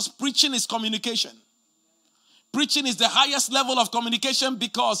because preaching is communication. Preaching is the highest level of communication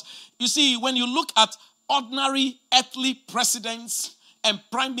because, you see, when you look at ordinary earthly presidents and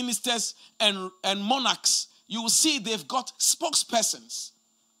prime ministers and monarchs, you will see they've got spokespersons.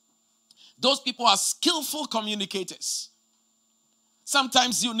 Those people are skillful communicators.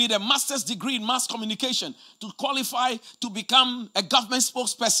 Sometimes you need a master's degree in mass communication to qualify to become a government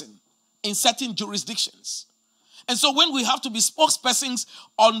spokesperson in certain jurisdictions. And so when we have to be spokespersons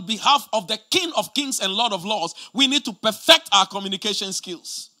on behalf of the King of Kings and Lord of Lords, we need to perfect our communication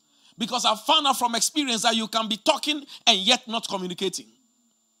skills. Because I've found out from experience that you can be talking and yet not communicating.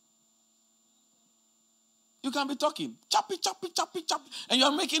 You can be talking, choppy, choppy, choppy, choppy, and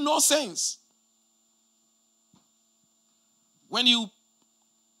you're making no sense. When you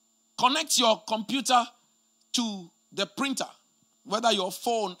connect your computer to the printer, whether your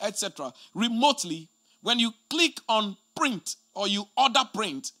phone, etc., remotely, when you click on print or you order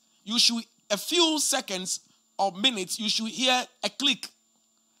print, you should, a few seconds or minutes, you should hear a click.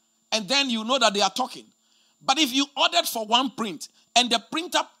 And then you know that they are talking. But if you ordered for one print and the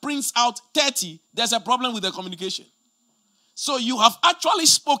printer prints out 30, there's a problem with the communication. So you have actually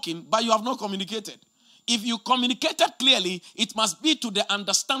spoken, but you have not communicated. If you communicated clearly, it must be to the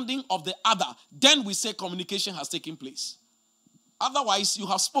understanding of the other. Then we say communication has taken place. Otherwise, you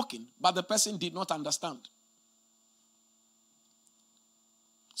have spoken, but the person did not understand.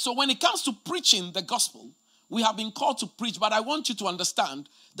 So when it comes to preaching the gospel, we have been called to preach, but I want you to understand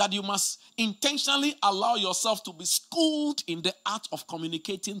that you must intentionally allow yourself to be schooled in the art of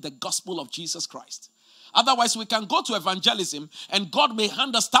communicating the gospel of Jesus Christ. Otherwise, we can go to evangelism and God may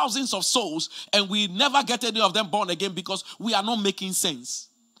hand us thousands of souls and we never get any of them born again because we are not making sense.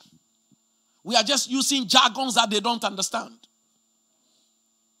 We are just using jargons that they don't understand.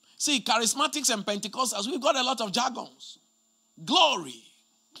 See, charismatics and Pentecostals, we've got a lot of jargons. Glory.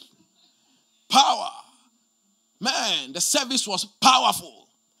 Power. Man, the service was powerful.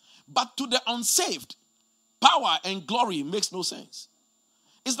 But to the unsaved, power and glory makes no sense.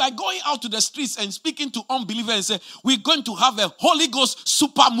 It's like going out to the streets and speaking to unbelievers and say, we're going to have a Holy Ghost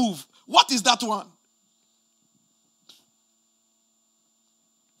super move. What is that one?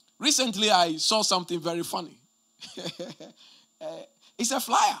 Recently, I saw something very funny. It's a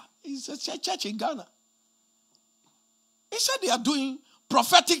flyer. It's a church in Ghana. He said they are doing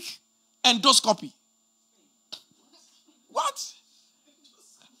prophetic endoscopy. What?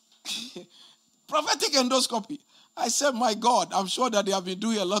 Prophetic endoscopy. I said, my God, I'm sure that they have been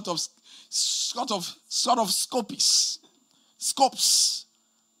doing a lot of sort of scopies. Scopes.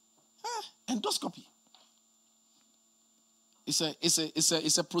 Endoscopy.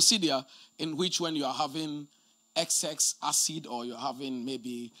 It's a procedure in which when you are having excess acid or you're having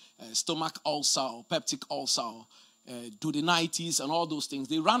maybe stomach ulcer or peptic ulcer or duodenitis and all those things,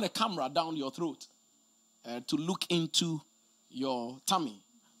 they run a camera down your throat to look into your tummy.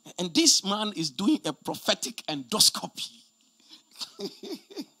 And this man is doing a prophetic endoscopy.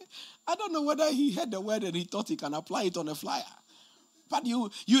 I don't know whether he heard the word and he thought he can apply it on a flyer. But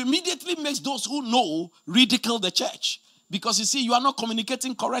you immediately makes those who know ridicule the church. Because you see, you are not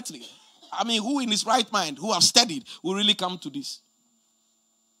communicating correctly. I mean, who in his right mind, who have studied, will really come to this?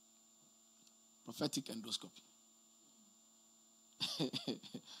 Prophetic endoscopy.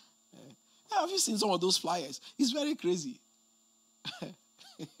 Have you seen some of those flyers? It's very crazy.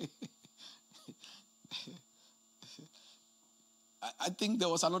 I think there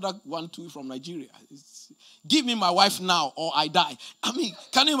was another one too from Nigeria. Give me my wife now or I die. I mean,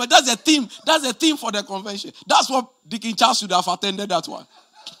 can you imagine? That's a theme. That's a theme for the convention. That's what Deacon Charles should have attended that one.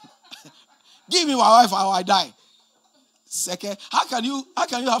 Give me my wife or I die. Second, how can you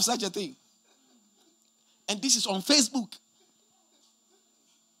have such a thing? And this is on Facebook.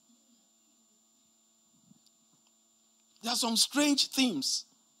 There are some strange themes.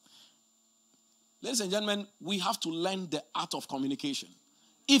 Ladies and gentlemen, we have to learn the art of communication.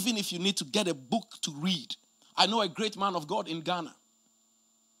 Even if you need to get a book to read. I know a great man of God in Ghana.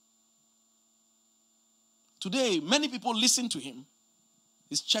 Today, many people listen to him.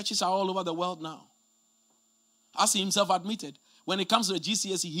 His churches are all over the world now. As he himself admitted, when it comes to the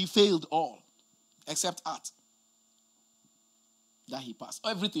GCSE, he failed all. Except art. That he passed.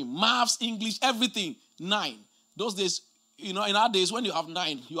 Everything. Maths, English, everything. 9. Those days, in our days, when you have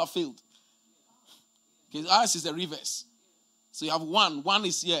 9, you have failed. Because ours is the reverse. So you have 1. 1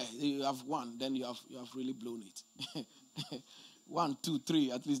 is, you have 1. Then you have really blown it. 1, 2,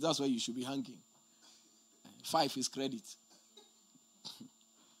 3. At least that's where you should be hanging. 5 is credit.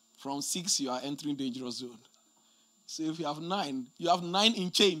 From 6, you are entering dangerous zone. So if you have 9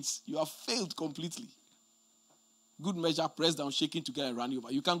 in chains. You have failed completely. Good measure, pressed down, shaking together, and running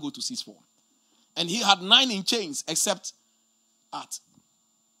over. You can't go to 6 form. And he had 9 in chains, except art.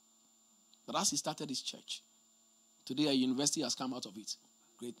 But as he started his church, today a university has come out of it.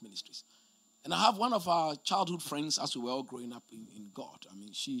 Great ministries. And I have one of our childhood friends as we were all growing up in God. I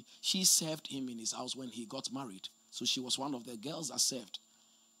mean, she served him in his house when he got married. So she was one of the girls that served.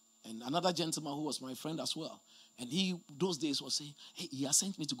 And another gentleman who was my friend as well. And he, those days, was saying, hey, he has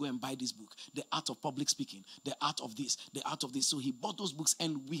sent me to go and buy this book. The Art of Public Speaking. The Art of this. The Art of this. So he bought those books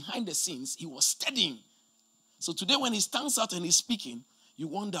and behind the scenes, he was studying. So today when he stands out and he's speaking, you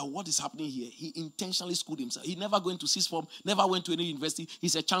wonder what is happening here. He intentionally schooled himself. He never went to sixth form, never went to any university.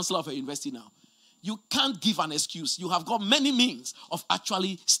 He's a chancellor of a university now. You can't give an excuse. You have got many means of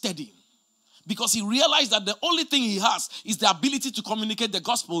actually studying. Because he realized that the only thing he has is the ability to communicate the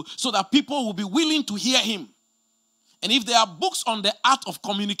gospel so that people will be willing to hear him. And if there are books on the art of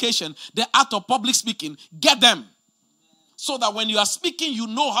communication, the art of public speaking, get them. So that when you are speaking, you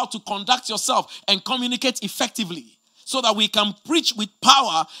know how to conduct yourself and communicate effectively. So that we can preach with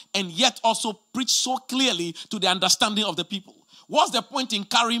power and yet also preach so clearly to the understanding of the people. What's the point in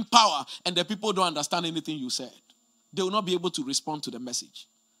carrying power and the people don't understand anything you said? They will not be able to respond to the message.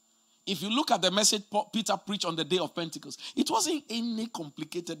 If you look at the message Peter preached on the day of Pentecost, it wasn't any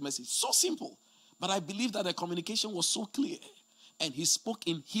complicated message. So simple. But I believe that the communication was so clear. And he spoke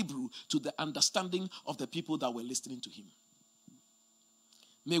in Hebrew to the understanding of the people that were listening to him.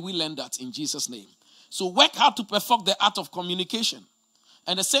 May we learn that in Jesus' name. So work hard to perfect the art of communication.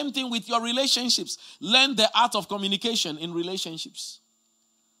 And the same thing with your relationships. Learn the art of communication in relationships.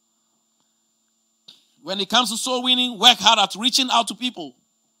 When it comes to soul winning, work hard at reaching out to people.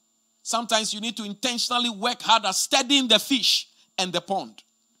 Sometimes you need to intentionally work hard at studying the fish and the pond.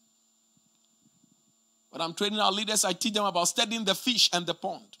 When I'm training our leaders, I teach them about studying the fish and the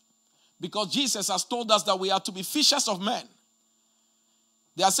pond. Because Jesus has told us that we are to be fishers of men.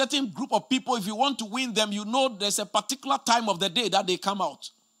 There are a certain group of people, if you want to win them, you know there's a particular time of the day that they come out.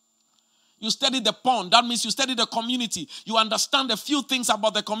 You study the pond. That means you study the community. You understand a few things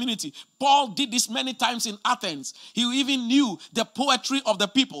about the community. Paul did this many times in Athens. He even knew the poetry of the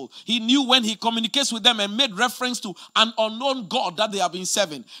people. He knew when he communicates with them and made reference to an unknown God that they have been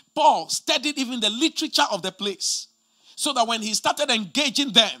serving. Paul studied even the literature of the place. So that when he started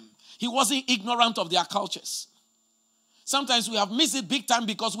engaging them, he wasn't ignorant of their cultures. Sometimes we have missed it big time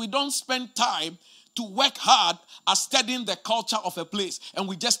because we don't spend time to work hard at studying the culture of a place. And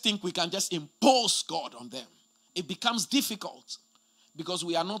we just think we can just impose God on them. It becomes difficult because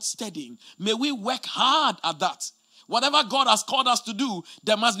we are not studying. May we work hard at that. Whatever God has called us to do,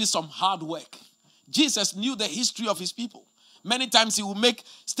 there must be some hard work. Jesus knew the history of his people. Many times he will make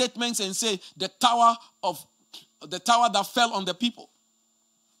statements and say, the tower that fell on the people.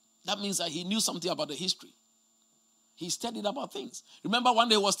 That means that he knew something about the history. He studied about things. Remember one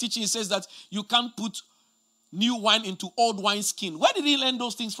day he was teaching, he says that you can't put new wine into old wine skin. Where did he learn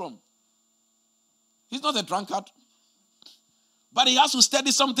those things from? He's not a drunkard. But he has to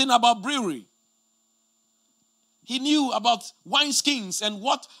study something about brewery. He knew about wine skins and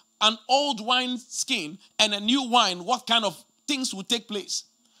what an old wine skin and a new wine, what kind of things would take place.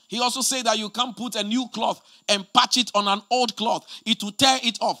 He also said that you can't put a new cloth and patch it on an old cloth. It will tear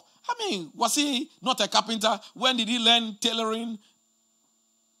it off. I mean, was he not a carpenter? When did he learn tailoring?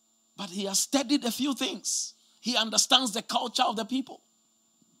 But he has studied a few things. He understands the culture of the people.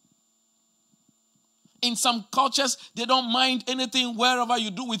 In some cultures, they don't mind anything wherever you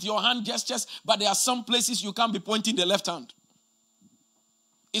do with your hand gestures, but there are some places you can't be pointing the left hand.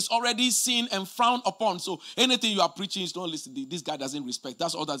 It's already seen and frowned upon. So anything you are preaching is don't listen. This guy doesn't respect.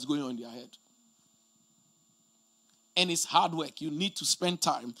 That's all that's going on in their head. And it's hard work. You need to spend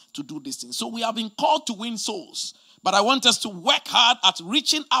time to do this thing. So we have been called to win souls. But I want us to work hard at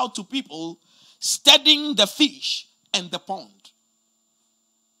reaching out to people, studying the fish and the pond.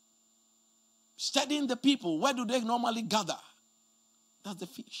 Studying the people. Where do they normally gather? That's the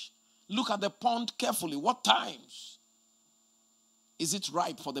fish. Look at the pond carefully. What times is it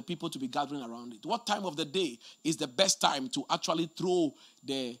ripe for the people to be gathering around it? What time of the day is the best time to actually throw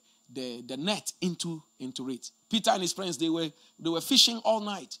the net into it? Peter and his friends, they were fishing all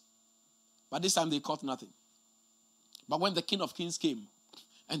night. But this time they caught nothing. But when the King of Kings came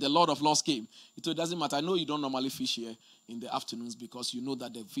and the Lord of Lords came, it doesn't matter. I know you don't normally fish here in the afternoons because you know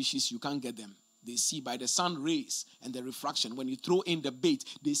that the fishes, you can't get them. They see by the sun rays and the refraction. When you throw in the bait,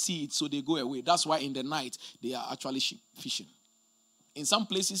 they see it, so they go away. That's why in the night, they are actually fishing. In some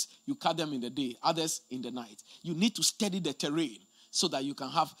places, you catch them in the day, others in the night. You need to study the terrain so that you can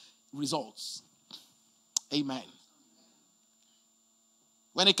have results. Amen.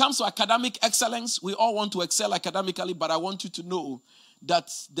 When it comes to academic excellence, we all want to excel academically, but I want you to know that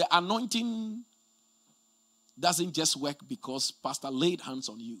the anointing doesn't just work because pastor laid hands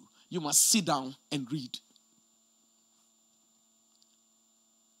on you. You must sit down and read.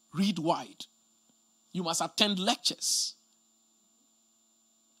 Read wide. You must attend lectures.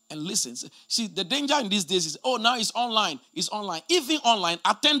 And listen. See, the danger in these days is, oh, now it's online. It's online. Even online,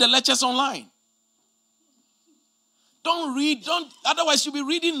 attend the lectures online. Don't read, otherwise you'll be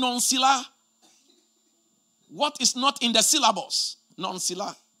reading non-sila. What is not in the syllabus?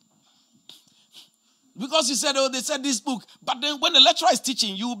 Non-sila. Because you said, oh, they said this book. But then when the lecturer is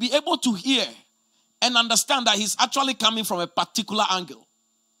teaching, you will be able to hear and understand that he's actually coming from a particular angle.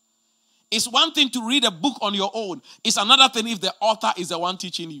 It's one thing to read a book on your own. It's another thing if the author is the one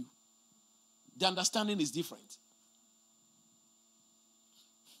teaching you. The understanding is different.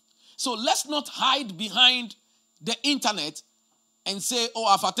 So let's not hide behind the internet and say, oh,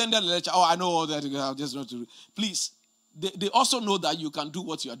 I've attended the lecture. Oh, I know all that. I just want to. Please, they also know that you can do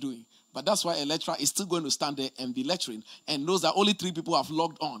what you are doing. But that's why a lecturer is still going to stand there and be lecturing and knows that only 3 people have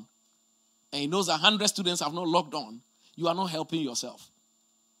logged on. And he knows that 100 students have not logged on. You are not helping yourself.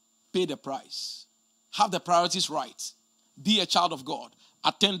 Pay the price. Have the priorities right. Be a child of God.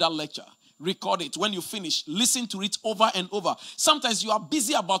 Attend that lecture. Record it. When you finish, listen to it over and over. Sometimes you are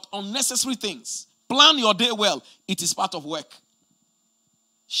busy about unnecessary things. Plan your day well. It is part of work.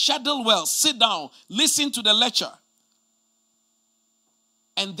 Schedule well. Sit down. Listen to the lecture.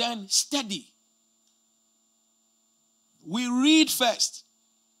 And then study. We read first.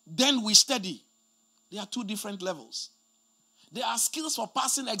 Then we study. There are 2 different levels. There are skills for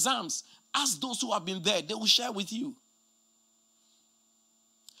passing exams. Ask those who have been there. They will share with you.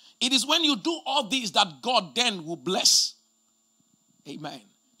 It is when you do all these that God then will bless. Amen.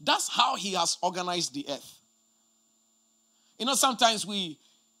 That's how he has organized the earth. You know, sometimes we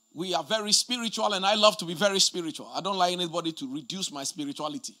are very spiritual, and I love to be very spiritual. I don't like anybody to reduce my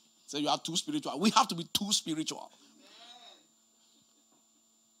spirituality. Say you are too spiritual. We have to be too spiritual.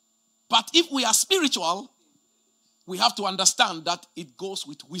 But if we are spiritual, we have to understand that it goes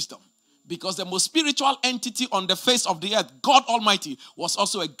with wisdom. Because the most spiritual entity on the face of the earth, God Almighty, was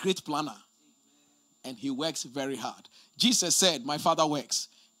also a great planner. And he works very hard. Jesus said, my Father works,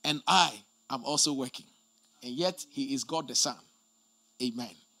 and I am also working. And yet, he is God the Son. Amen.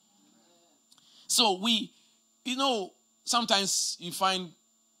 So sometimes you find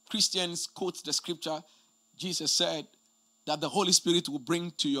Christians quote the scripture. Jesus said that the Holy Spirit will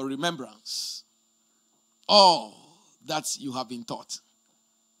bring to your remembrance all that you have been taught.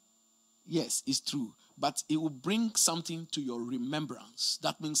 Yes, it's true. But it will bring something to your remembrance.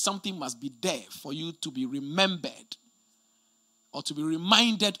 That means something must be there for you to be remembered or to be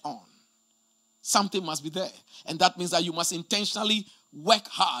reminded on. Something must be there. And that means that you must intentionally work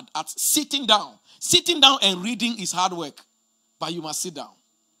hard at sitting down. Sitting down and reading is hard work. But you must sit down.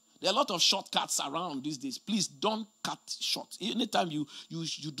 There are a lot of shortcuts around these days. Please don't cut short. Anytime you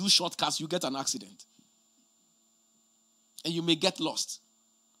do shortcuts, you get an accident. and you may get lost.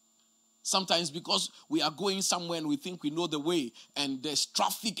 Sometimes because we are going somewhere and we think we know the way and there's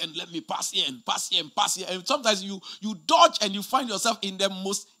traffic and let me pass here and pass here and pass here. And sometimes you dodge and you find yourself in the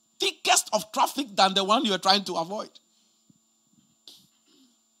most thickest of traffic than the one you are trying to avoid.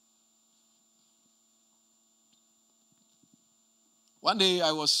 One day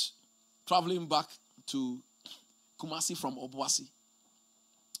I was traveling back to Kumasi from Obuasi.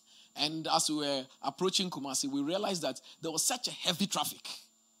 And as we were approaching Kumasi, we realized that there was such a heavy traffic.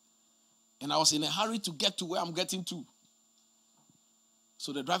 And I was in a hurry to get to where I'm getting to.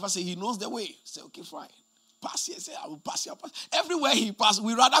 So the driver said he knows the way. I said, okay, fine. Pass here. I said, I will pass here. Pass. Everywhere he passed,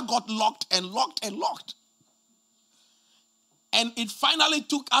 we rather got locked and locked and locked. And it finally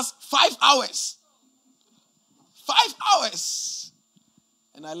took us 5 hours. 5 hours.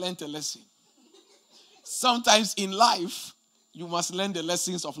 And I learned a lesson. Sometimes in life, you must learn the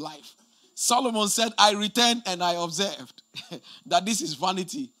lessons of life. Solomon said, I returned and I observed that this is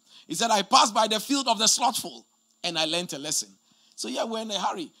vanity. He said, I passed by the field of the slothful and I learned a lesson. So yeah, we're in a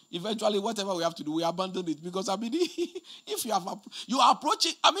hurry. Eventually, whatever we have to do, we abandon it. Because I mean, if you are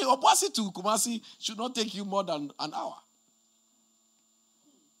approaching, Obuasi to Kumasi should not take you more than an hour.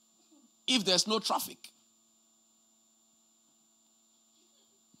 If there's no traffic.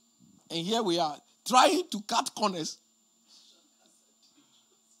 And here we are, trying to cut corners.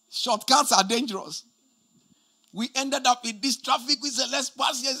 Shortcuts are dangerous. We ended up in this traffic. We said, let's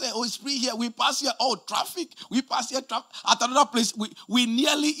pass here. Say, oh, it's free here. We pass here. Oh, traffic. We pass here. At another place, we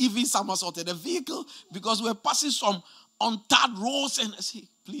nearly even somersaulted the vehicle because we're passing some untarred roads. And I say,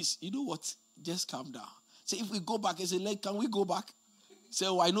 please, you know what? Just calm down. Say, if we go back, I say, can we go back? Say,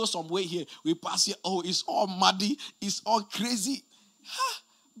 oh, I know some way here. We pass here. Oh, it's all muddy. It's all crazy.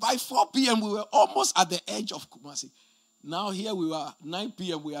 By 4 p.m., we were almost at the edge of Kumasi. Now here we are, 9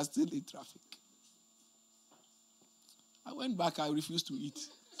 p.m., we are still in traffic. I went back, I refused to eat.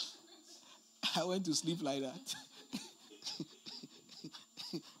 I went to sleep like that.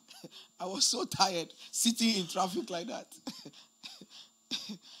 I was so tired sitting in traffic like that.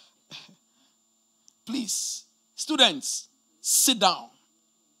 Please, students, sit down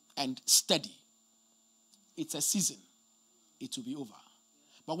and study. It's a season. It will be over.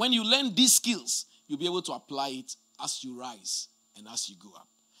 But when you learn these skills, you'll be able to apply it as you rise and as you go up.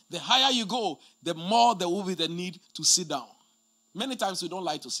 The higher you go, the more there will be the need to sit down. Many times we don't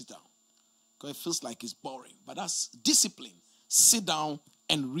like to sit down because it feels like it's boring. But that's discipline. Sit down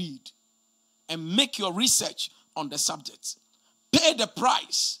and read. And make your research on the subject. Pay the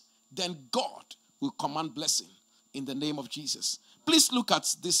price. Then God will command blessing in the name of Jesus. Please look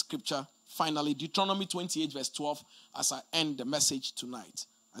at this scripture. Finally, Deuteronomy 28 verse 12 as I end the message tonight.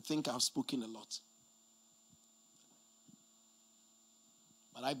 I think I've spoken a lot.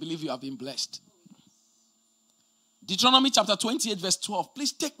 But I believe you have been blessed. Deuteronomy chapter 28 verse 12.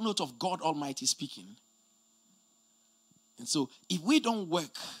 Please take note of God Almighty speaking. And so, if we don't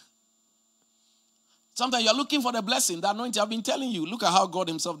work, sometimes you're looking for the blessing, the anointing. I've been telling you, look at how God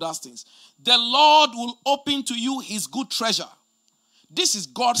himself does things. The Lord will open to you his good treasure. This is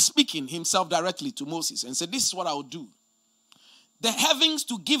God speaking himself directly to Moses and said, this is what I will do. The heavens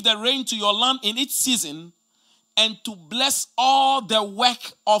to give the rain to your land in its season and to bless all the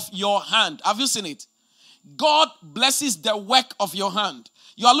work of your hand. Have you seen it? God blesses the work of your hand.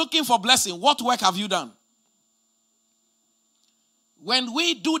 You are looking for blessing. What work have you done? When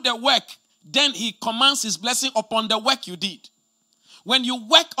we do the work, then he commands his blessing upon the work you did. When you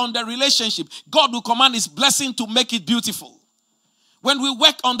work on the relationship, God will command his blessing to make it beautiful. When we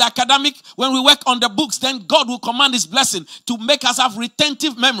work on the academic, when we work on the books, then God will command his blessing to make us have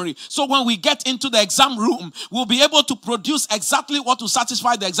retentive memory. So when we get into the exam room, we'll be able to produce exactly what will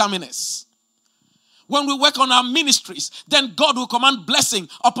satisfy the examiners. When we work on our ministries, then God will command blessing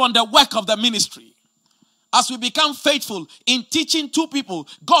upon the work of the ministry. As we become faithful in teaching 2 people,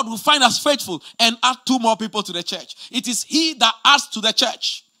 God will find us faithful and add 2 more people to the church. It is he that adds to the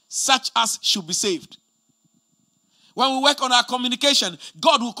church, such as should be saved. When we work on our communication,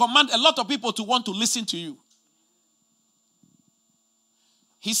 God will command a lot of people to want to listen to you.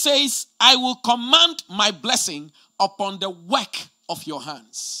 He says, I will command my blessing upon the work of your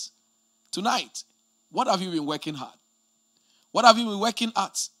hands. Tonight, what have you been working hard? What have you been working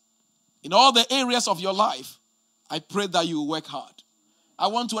at? In all the areas of your life, I pray that you will work hard. I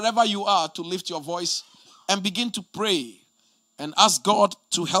want wherever you are to lift your voice and begin to pray and ask God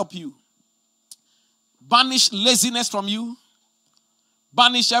to help you. Banish laziness from you.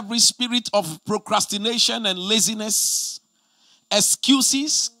 Banish every spirit of procrastination and laziness,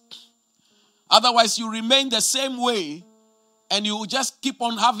 excuses. Otherwise, you remain the same way and you just keep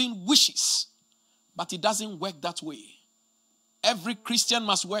on having wishes. But it doesn't work that way. Every Christian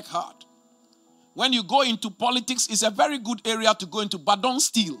must work hard. When you go into politics, it's a very good area to go into, but don't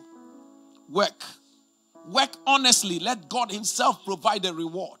steal. Work. Work honestly. Let God himself provide a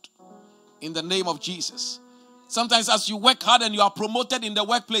reward in the name of Jesus. Sometimes as you work hard and you are promoted in the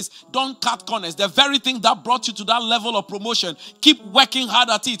workplace, don't cut corners. The very thing that brought you to that level of promotion, keep working hard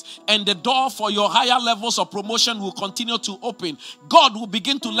at it, and the door for your higher levels of promotion will continue to open. God will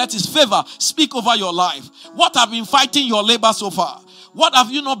begin to let his favor speak over your life. What have been fighting your labor so far? What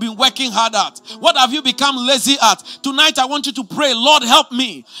have you not been working hard at? What have you become lazy at? Tonight I want you to pray, Lord, help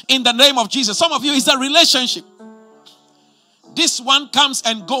me in the name of Jesus. Some of you, it's a relationship. This one comes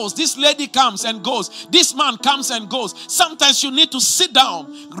and goes. This lady comes and goes. This man comes and goes. Sometimes you need to sit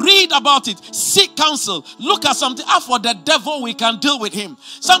down, read about it, seek counsel, look at something. For the devil, we can deal with him.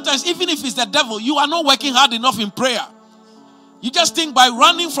 Sometimes, even if it's the devil, you are not working hard enough in prayer. You just think by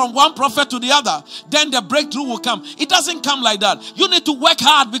running from one prophet to the other, then the breakthrough will come. It doesn't come like that. You need to work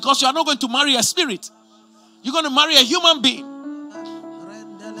hard because you are not going to marry a spirit. You're going to marry a human being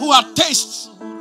who has tastes